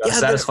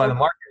satisfy the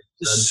market.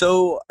 it's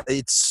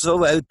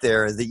so out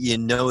there that you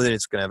know that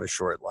it's going to have a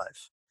short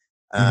life.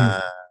 Mm-hmm.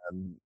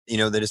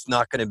 That it's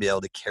not going to be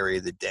able to carry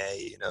the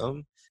day,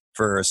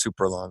 for a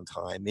super long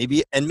time.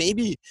 And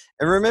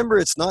remember,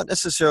 it's not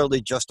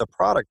necessarily just a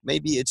product.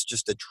 Maybe it's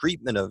just a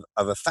treatment of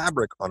a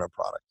fabric on a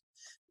product.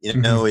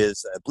 Mm-hmm.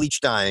 Is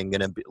bleach dyeing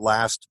going to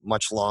last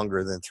much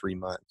longer than 3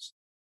 months?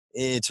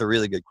 It's a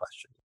really good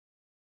question.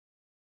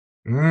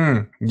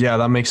 Yeah,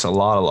 that makes a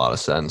lot of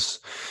sense.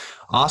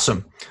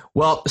 Awesome.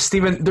 Well,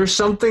 Stephen, there's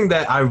something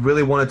that I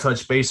really want to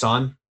touch base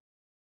on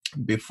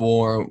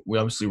before we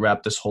obviously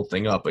wrap this whole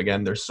thing up.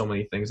 Again, there's so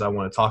many things I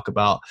want to talk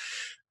about.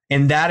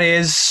 And that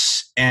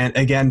is, and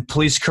again,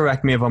 please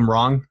correct me if I'm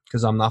wrong,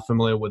 because I'm not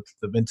familiar with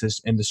the vintage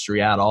industry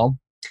at all.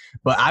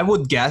 But I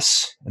would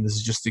guess, and this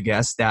is just a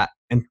guess, that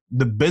and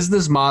the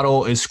business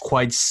model is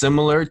quite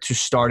similar to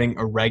starting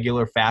a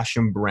regular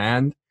fashion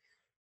brand.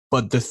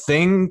 But the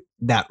thing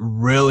that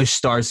really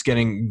starts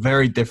getting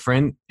very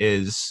different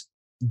is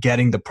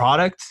getting the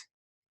product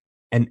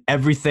and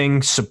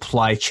everything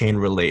supply chain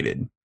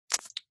related.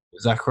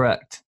 Is that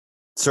correct?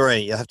 Sorry,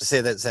 you have to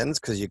say that sentence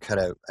because you cut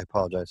out. I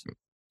apologize.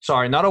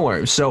 Sorry, not a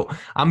worry. So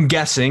I'm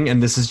guessing,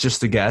 and this is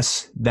just a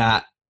guess,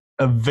 that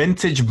a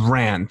vintage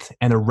brand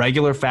and a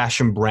regular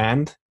fashion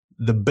brand,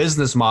 the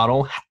business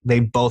model, they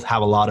both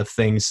have a lot of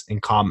things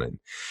in common.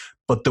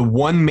 But the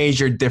one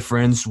major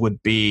difference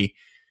would be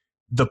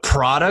the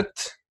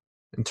product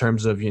in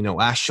terms of,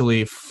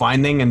 actually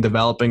finding and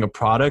developing a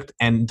product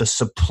and the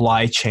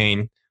supply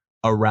chain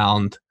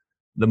around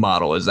the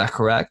model. Is that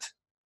correct?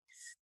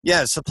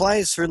 Yeah, supply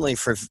is certainly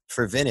for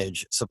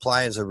vintage.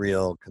 Supply is a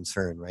real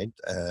concern, right?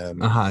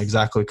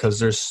 Exactly.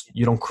 Because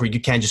you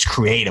can't just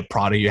create a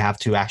product. You have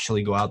to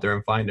actually go out there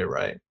and find it,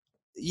 right?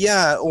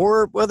 Yeah,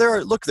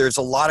 there's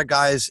a lot of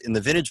guys in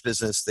the vintage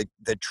business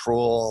that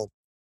troll.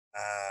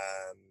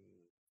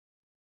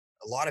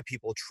 A lot of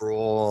people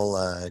troll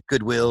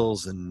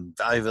Goodwills and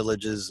Value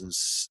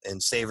Villages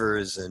and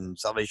Savers and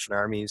Salvation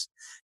Armies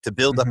to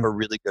build up Mm-hmm. a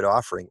really good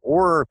offering.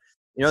 Or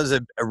there's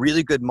a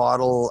really good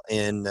model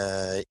in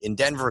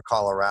Denver,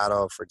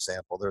 Colorado, for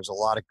example. There's a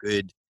lot of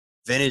good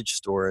vintage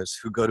stores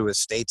who go to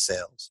estate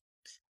sales,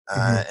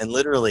 Mm-hmm. and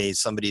literally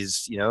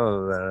somebody's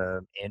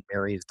Aunt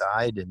Mary's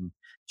died, and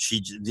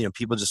she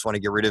people just want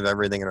to get rid of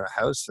everything in her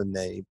house, and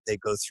they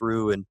go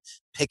through and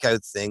pick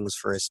out things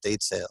for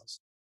estate sales.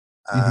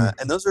 Mm-hmm.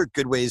 And those are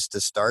good ways to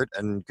start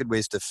and good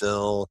ways to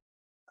fill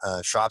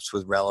shops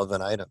with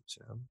relevant items.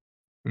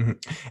 Mm-hmm.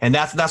 And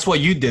that's what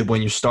you did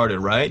when you started,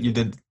 right? You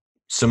did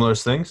similar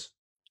things.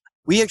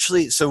 We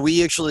actually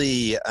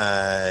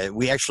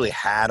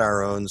had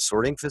our own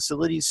sorting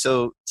facilities.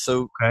 So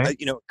Okay.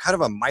 kind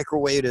of a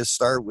microwave to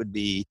start would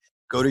be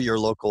go to your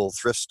local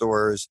thrift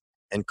stores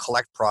and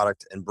collect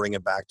product and bring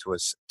it back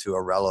to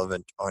a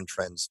relevant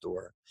on-trend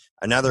store.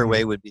 Another Mm-hmm.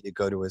 way would be to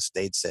go to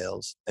estate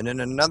sales, and then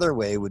another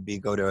way would be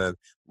go to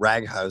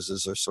rag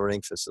houses or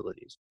sorting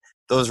facilities.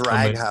 Those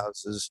rag Amazing.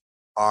 houses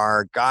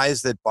are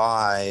guys that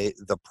buy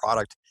the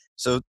product.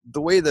 So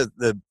the way that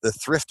the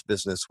thrift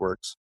business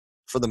works,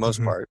 for the most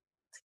Mm-hmm. part,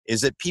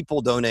 is that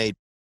people donate,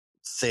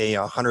 say,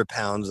 100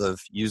 pounds of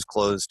used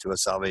clothes to a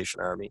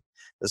Salvation Army.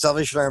 The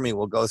Salvation Army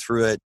will go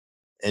through it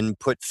and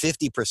put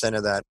 50%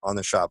 of that on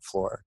the shop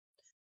floor.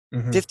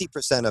 Mm-hmm.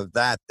 50% of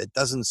that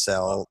doesn't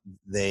sell,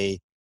 they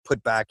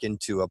put back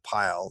into a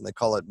pile, and they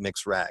call it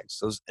mixed rags.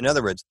 So in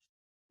other words,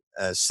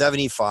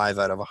 75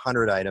 out of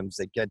 100 items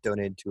that get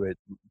donated to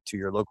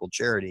your local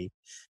charity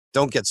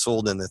don't get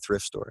sold in the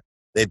thrift store.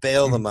 They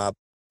bail Mm-hmm. them up,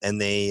 and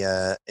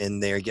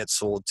they get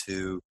sold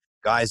to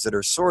guys that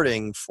are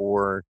sorting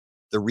for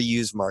the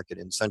reuse market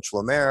in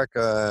Central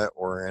America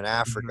or in Mm-hmm.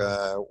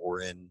 Africa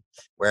or in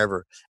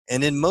wherever.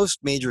 And in most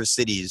major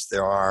cities,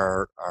 there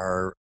are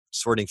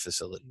sorting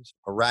facilities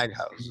or rag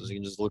houses. You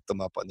can just look them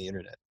up on the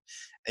internet,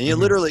 and you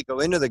Mm-hmm. literally go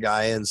into the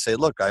guy and say,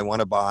 "Look, I want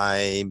to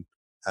buy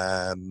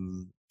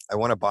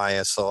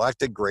a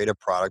selected grade of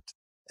product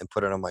and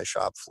put it on my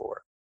shop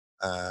floor."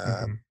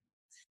 Mm-hmm.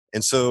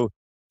 And so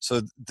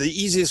the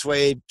easiest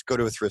way, go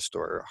to a thrift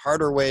store.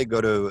 Harder way, go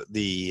to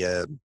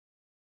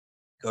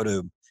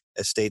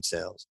estate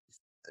sales.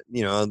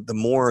 The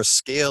more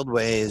scaled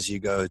way is you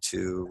go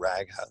to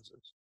rag houses.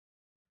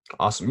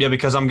 Awesome. Yeah,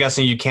 because I'm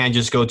guessing you can't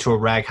just go to a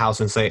rag house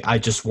and say, I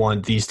just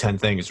want these 10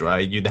 things,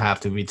 right? You'd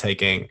have to be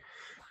taking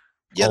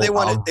Yeah, they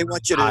want a it. They really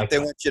want you to. high They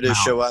want you to amount.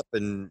 show up,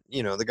 and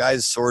the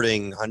guy's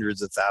sorting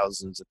hundreds of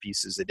thousands of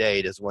pieces a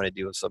day. Doesn't want to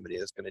deal with somebody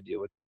that's going to deal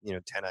with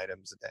 10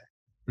 items a day.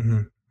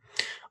 Mm-hmm.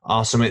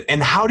 Awesome.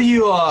 And how do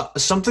you,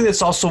 something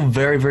that's also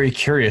very, very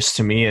curious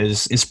to me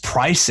is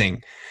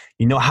pricing.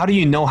 How do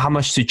you know how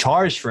much to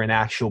charge for an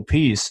actual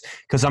piece?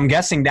 Because I'm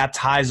guessing that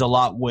ties a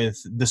lot with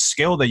the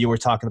skill that you were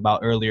talking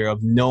about earlier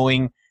of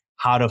knowing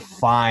how to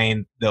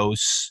find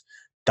those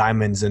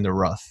diamonds in the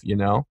rough.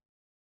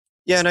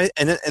 Yeah,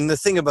 and the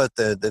thing about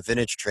the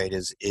vintage trade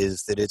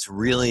is that it's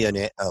really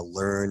a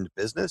learned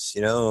business.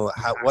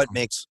 What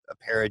makes a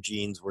pair of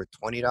jeans worth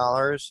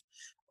 $20,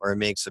 or it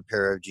makes a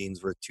pair of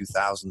jeans worth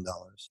 $2,000.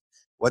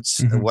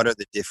 Mm-hmm. What are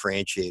the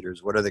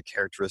differentiators? What are the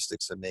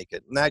characteristics that make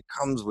it? And that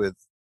comes with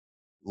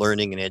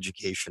learning and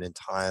education and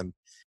time.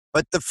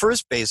 But the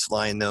first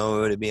baseline,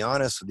 though, to be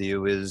honest with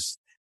you, is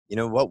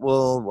what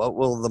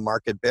will the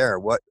market bear?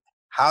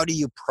 How do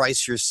you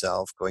price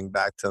yourself? Going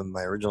back to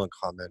my original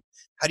comment,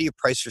 how do you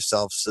price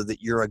yourself so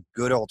that you're a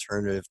good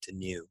alternative to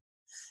new?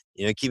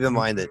 Keep in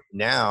mind that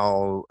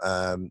now,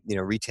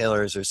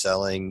 retailers are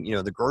selling.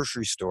 The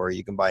grocery store,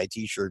 you can buy a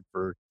T-shirt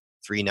for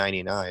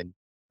 $3.99.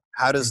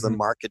 How does the Mm-hmm.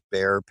 market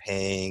bear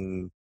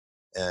paying,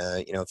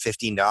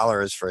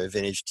 $15 for a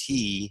vintage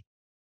tee,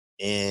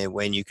 and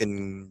when you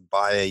can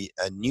buy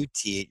a new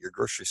tee at your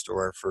grocery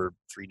store for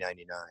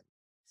 $3.99?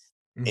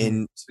 Mm-hmm.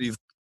 And so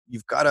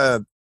you've got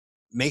to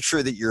make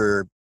sure that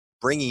you're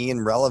bringing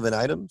in relevant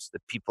items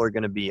that people are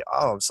going to be,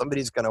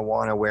 somebody's going to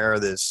want to wear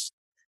this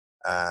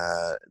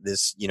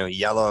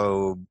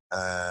yellow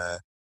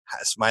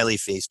smiley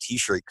face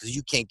T-shirt because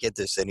you can't get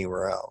this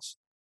anywhere else,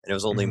 and it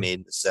was only Mm-hmm. made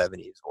in the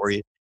 '70s. Or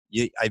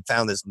I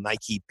found this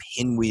Nike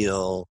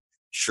pinwheel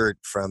shirt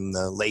from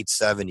the late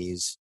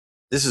 '70s.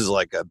 This is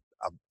like a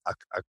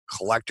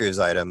collector's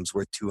items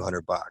worth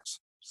 $200.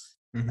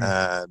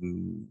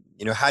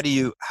 Mm-hmm. How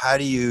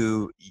do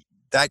you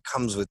that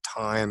comes with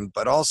time,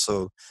 but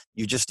also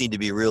you just need to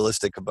be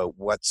realistic about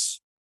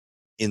what's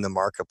in the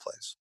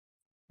marketplace.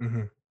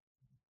 Mm-hmm.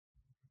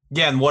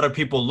 Yeah, and what are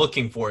people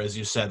looking for, as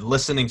you said,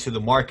 listening to the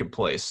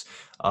marketplace?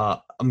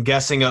 I'm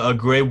guessing a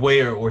great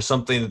way or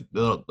something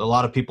that a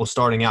lot of people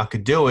starting out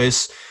could do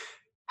is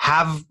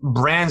have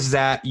brands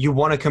that you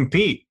want to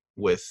compete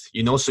with,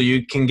 so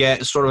you can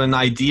get sort of an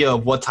idea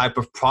of what type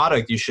of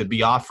product you should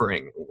be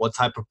offering, what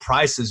type of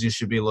prices you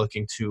should be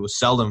looking to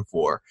sell them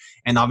for.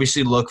 And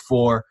obviously look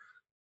for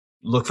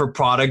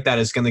product that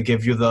is going to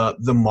give you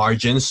the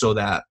margin so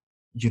that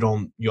you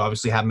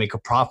obviously have make a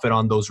profit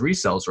on those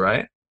resells,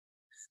 right?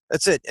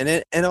 That's it.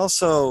 And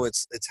also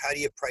it's how do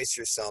you price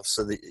yourself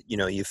so that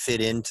you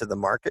fit into the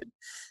market.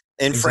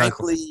 And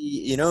Exactly. frankly,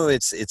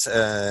 it's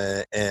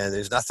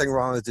there's nothing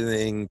wrong with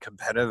doing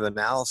competitive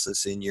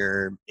analysis in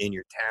your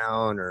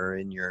town or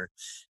in your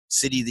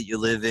city that you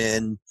live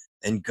in,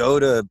 and go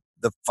to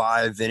the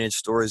 5 vintage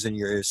stores in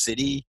your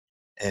city,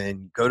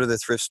 and go to the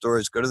thrift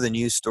stores, go to the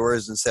new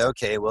stores, and say,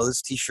 okay, well,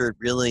 this T-shirt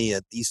really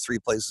at these 3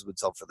 places would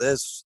sell for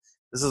this.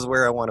 This is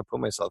where I want to put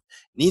myself.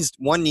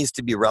 One needs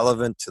to be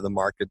relevant to the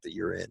market that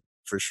you're in,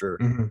 for sure.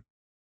 Hmm.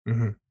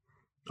 Hmm.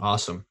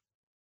 Awesome.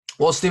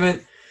 Well,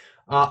 Steven,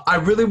 I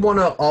really want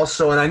to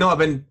also, and I know I've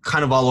been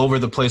kind of all over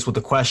the place with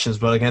the questions,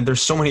 but again,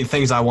 there's so many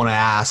things I want to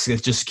ask.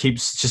 It just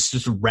keeps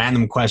just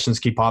random questions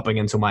keep popping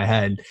into my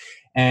head.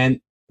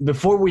 And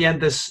before we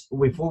end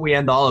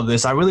all of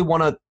this, I really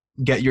want to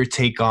get your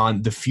take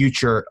on the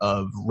future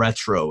of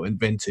retro and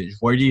vintage.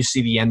 Where do you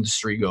see the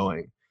industry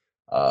going?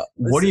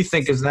 What do you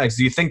think is next?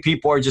 Do you think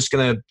people are just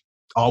going to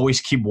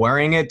always keep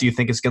wearing it? Do you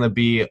think it's going to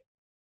be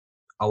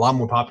a lot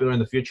more popular in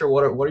the future?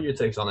 What are your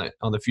takes on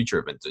the future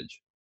of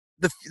vintage?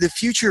 The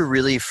future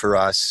really for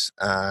us,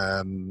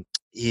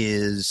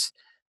 is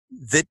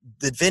that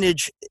the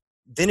vintage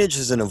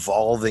is an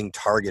evolving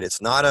target.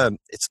 It's not a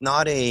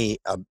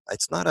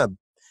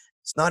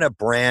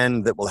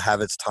brand that will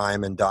have its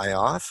time and die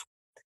off,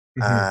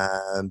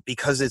 Hmm.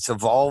 because it's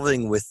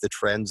evolving with the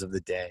trends of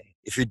the day.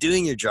 If you're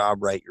doing your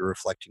job right, you're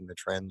reflecting the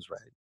trends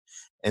right.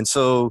 And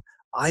so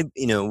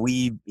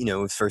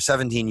for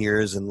 17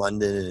 years in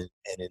London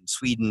and in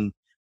Sweden,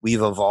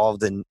 we've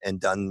evolved and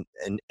done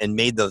and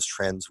made those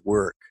trends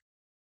work,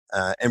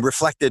 and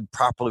reflected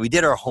properly. We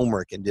did our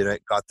homework and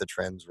got the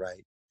trends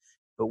right.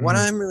 But what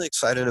Hmm. I'm really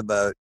excited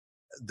about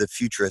the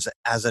future is,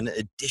 as an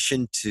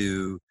addition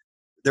to,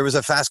 there was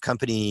a Fast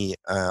Company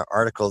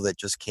article that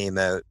just came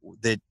out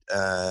that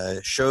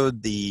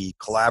showed the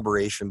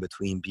collaboration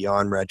between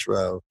Beyond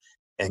Retro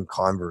and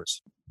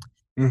Converse.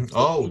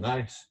 Oh,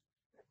 nice.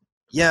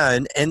 Yeah,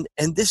 and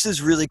this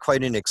is really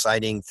quite an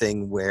exciting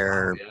thing Wow,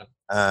 where,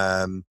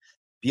 yeah. um,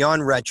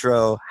 Beyond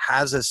Retro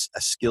has a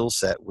skill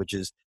set, which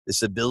is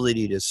this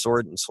ability to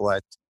sort and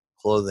select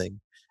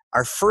clothing.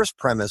 Our first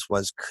premise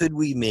was, could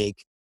we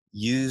make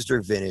used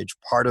or vintage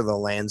part of the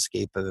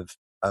landscape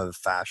of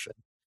fashion?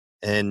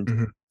 And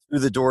Hmm. through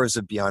the doors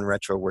of Beyond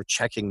Retro, we're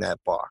checking that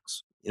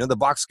box. The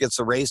box gets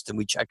erased and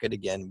we check it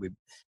again.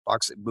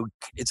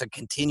 It's a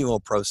continual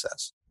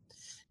process.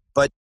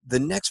 But the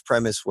next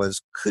premise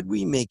was, could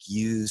we make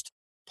used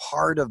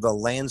part of the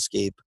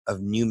landscape of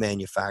new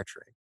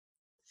manufacturing?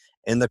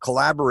 And the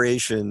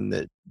collaboration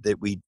that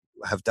we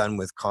have done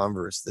with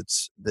Converse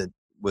that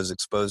was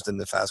exposed in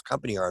the Fast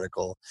Company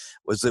article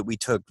was that we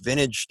took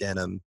vintage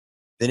denim,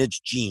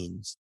 vintage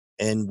jeans,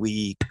 and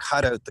we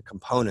cut out the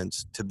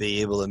components to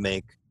be able to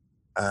make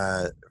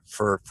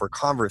for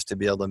Converse to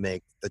be able to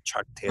make the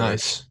Chuck Taylor.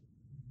 Nice.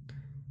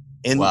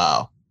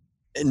 Wow.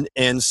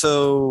 And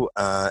so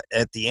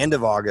at the end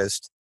of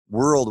August,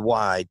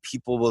 worldwide,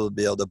 people will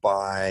be able to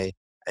buy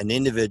an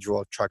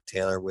individual Chuck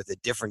Taylor with a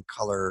different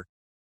color.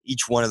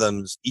 Each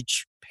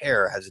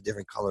pair has a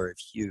different color of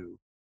hue.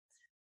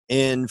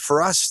 And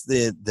for us,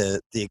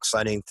 the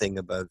exciting thing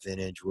about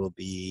vintage will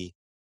be,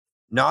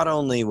 not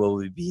only will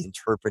we be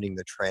interpreting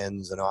the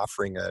trends and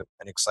offering an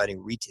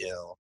exciting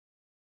retail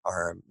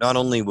arm, not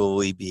only will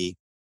we be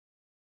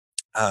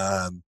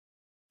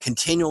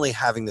continually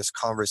having this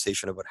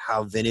conversation about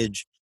how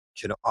vintage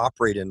can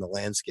operate in the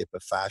landscape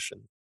of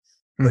fashion,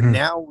 but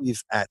now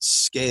we've at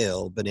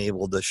scale been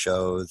able to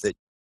show that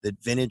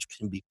vintage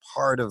can be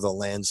part of the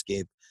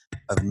landscape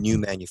of new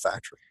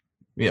manufacturing.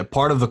 Yeah,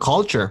 part of the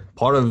culture,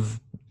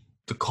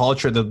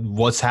 that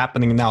what's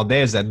happening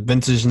nowadays, that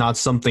vintage is not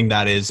something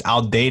that is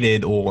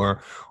outdated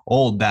or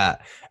old.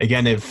 That,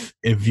 again, if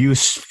you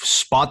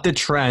spot the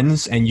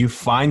trends and you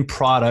find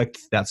product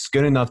that's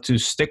good enough to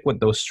stick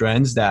with those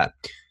trends, that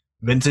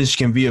vintage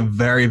can be a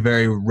very,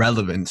 very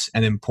relevant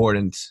and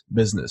important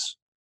business.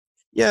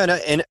 Yeah,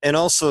 and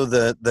also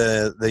and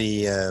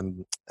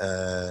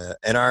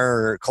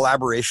our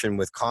collaboration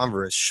with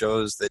Converse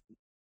shows that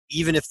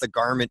even if the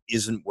garment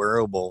isn't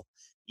wearable,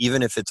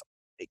 even if it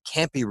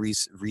can't be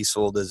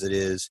resold as it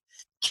is,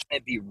 it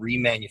can't be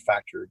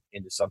remanufactured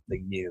into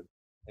something new.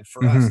 And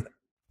for us,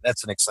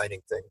 that's an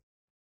exciting thing.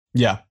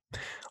 Yeah.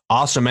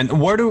 Awesome.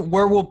 And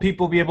where will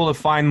people be able to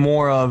find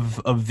more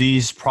of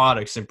these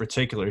products in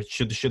particular?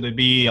 Should they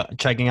be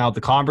checking out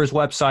the Converse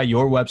website,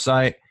 your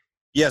website?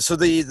 Yeah, so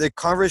the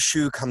Converse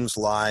shoe comes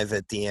live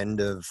at the end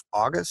of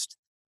August.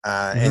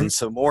 And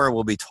so more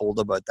will be told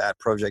about that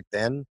project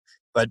then.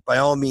 But by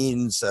all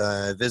means,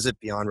 visit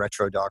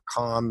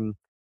beyondretro.com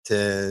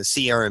to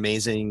see our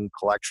amazing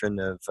collection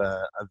of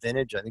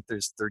vintage. I think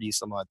there's 30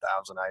 some odd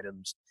thousand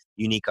items,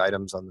 unique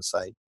items on the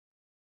site.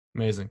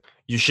 Amazing.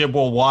 You ship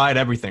worldwide,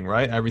 everything,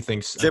 right?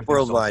 Everything's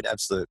worldwide,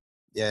 absolute.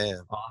 Yeah.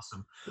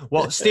 Awesome.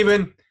 Well,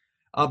 Stephen,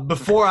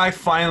 before I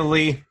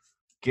finally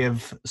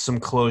give some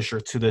closure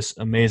to this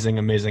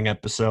amazing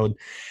episode,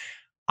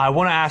 I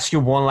want to ask you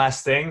one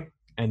last thing,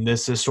 and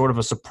this is sort of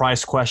a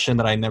surprise question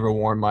that I never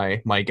warn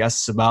my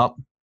guests about.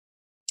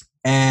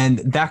 And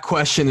that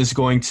question is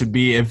going to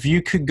be, if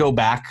you could go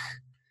back,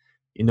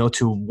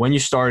 to when you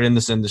started in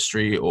this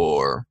industry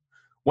or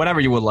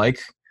whatever you would like,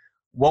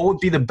 what would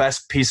be the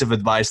best piece of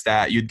advice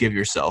that you'd give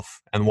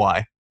yourself, and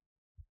why?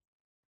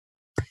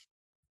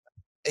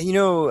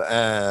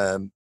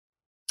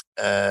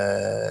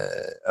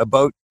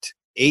 About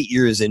 8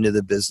 years into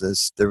the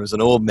business, there was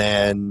an old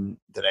man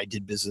that I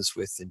did business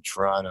with in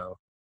Toronto,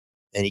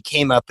 and he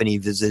came up and he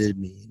visited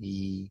me, and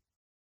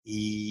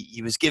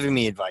he was giving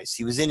me advice.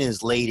 He was in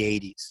his late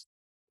 80s,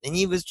 and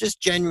he was just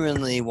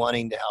genuinely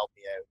wanting to help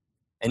me out.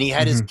 And he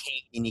had his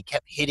cane, and he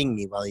kept hitting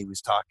me while he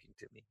was talking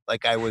to me,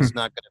 like I was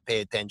not going to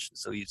pay attention,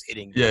 so he was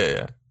hitting me.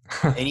 Yeah.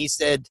 And he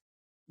said,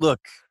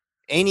 look,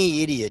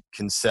 any idiot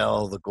can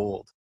sell the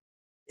gold.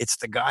 It's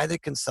the guy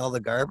that can sell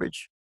the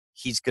garbage.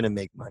 He's going to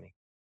make money.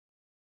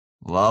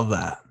 Love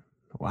that.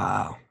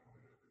 Wow.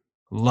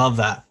 Love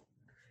that.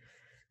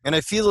 And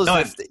I feel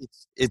as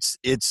if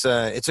it's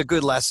a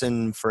good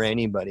lesson for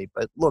anybody.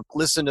 But look,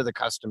 listen to the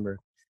customer.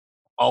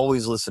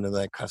 Always listen to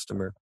that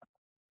customer.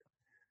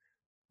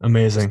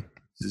 Amazing.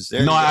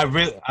 No, I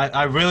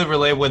really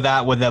relate with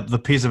that, the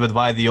piece of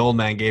advice the old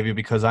man gave you,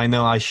 because I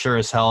know I sure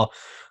as hell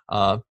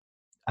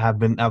have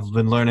been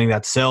learning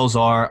that sales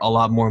are a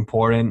lot more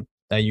important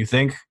than you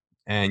think,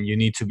 and you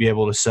need to be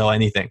able to sell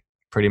anything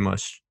pretty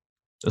much,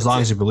 as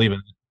long as you believe in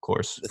it, of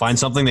course. Find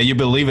something that you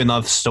believe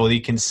enough so that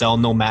you can sell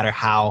no matter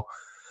how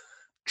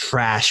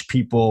trash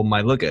people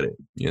might look at it.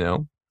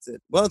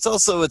 Well, it's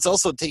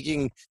also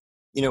taking,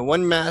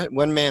 one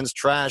man's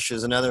trash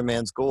is another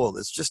man's gold.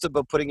 It's just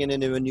about putting it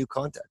into a new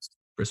context.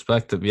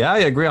 Perspective. Yeah, I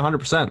agree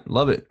 100%.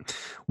 Love it.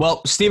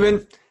 Well,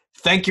 Stephen,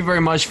 thank you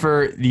very much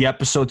for the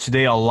episode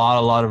today. A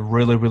lot of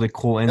really, really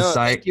cool insight.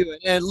 No, thank you.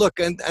 And look,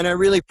 and I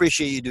really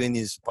appreciate you doing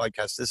these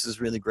podcasts. This is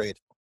really great.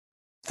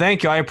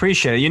 Thank you. I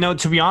appreciate it.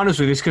 To be honest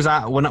with you, it's because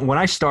when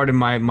I started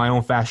my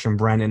own fashion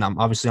brand, and I'm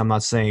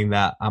not saying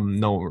that I'm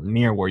nowhere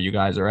near where you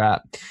guys are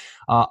at.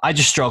 I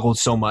just struggled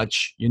so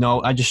much.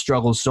 I just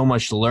struggled so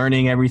much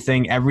learning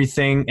everything.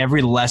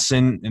 Every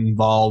lesson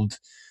involved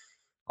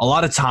a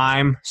lot of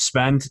time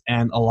spent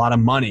and a lot of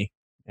money.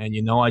 And,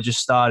 I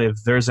just thought if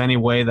there's any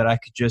way that I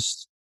could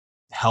just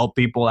help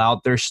people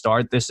out there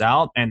start this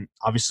out and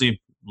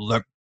obviously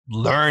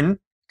learn,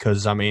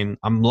 because, I'm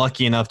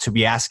lucky enough to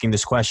be asking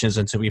these questions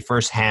and to be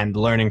firsthand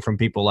learning from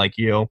people like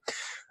you,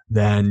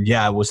 then,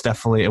 yeah, it was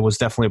definitely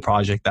a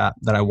project that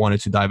I wanted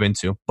to dive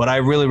into. But I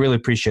really, really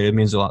appreciate it. It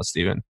means a lot,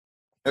 Stephen.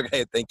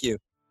 Okay, thank you.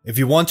 If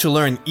you want to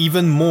learn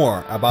even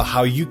more about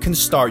how you can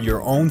start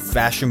your own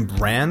fashion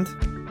brand,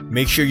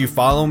 make sure you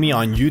follow me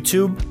on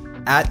YouTube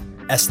at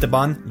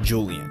Esteban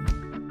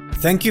Julian.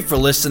 Thank you for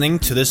listening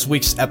to this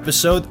week's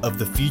episode of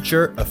The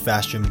Future of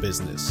Fashion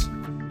Business.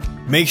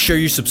 Make sure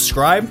you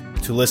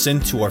subscribe to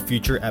listen to our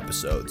future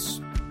episodes.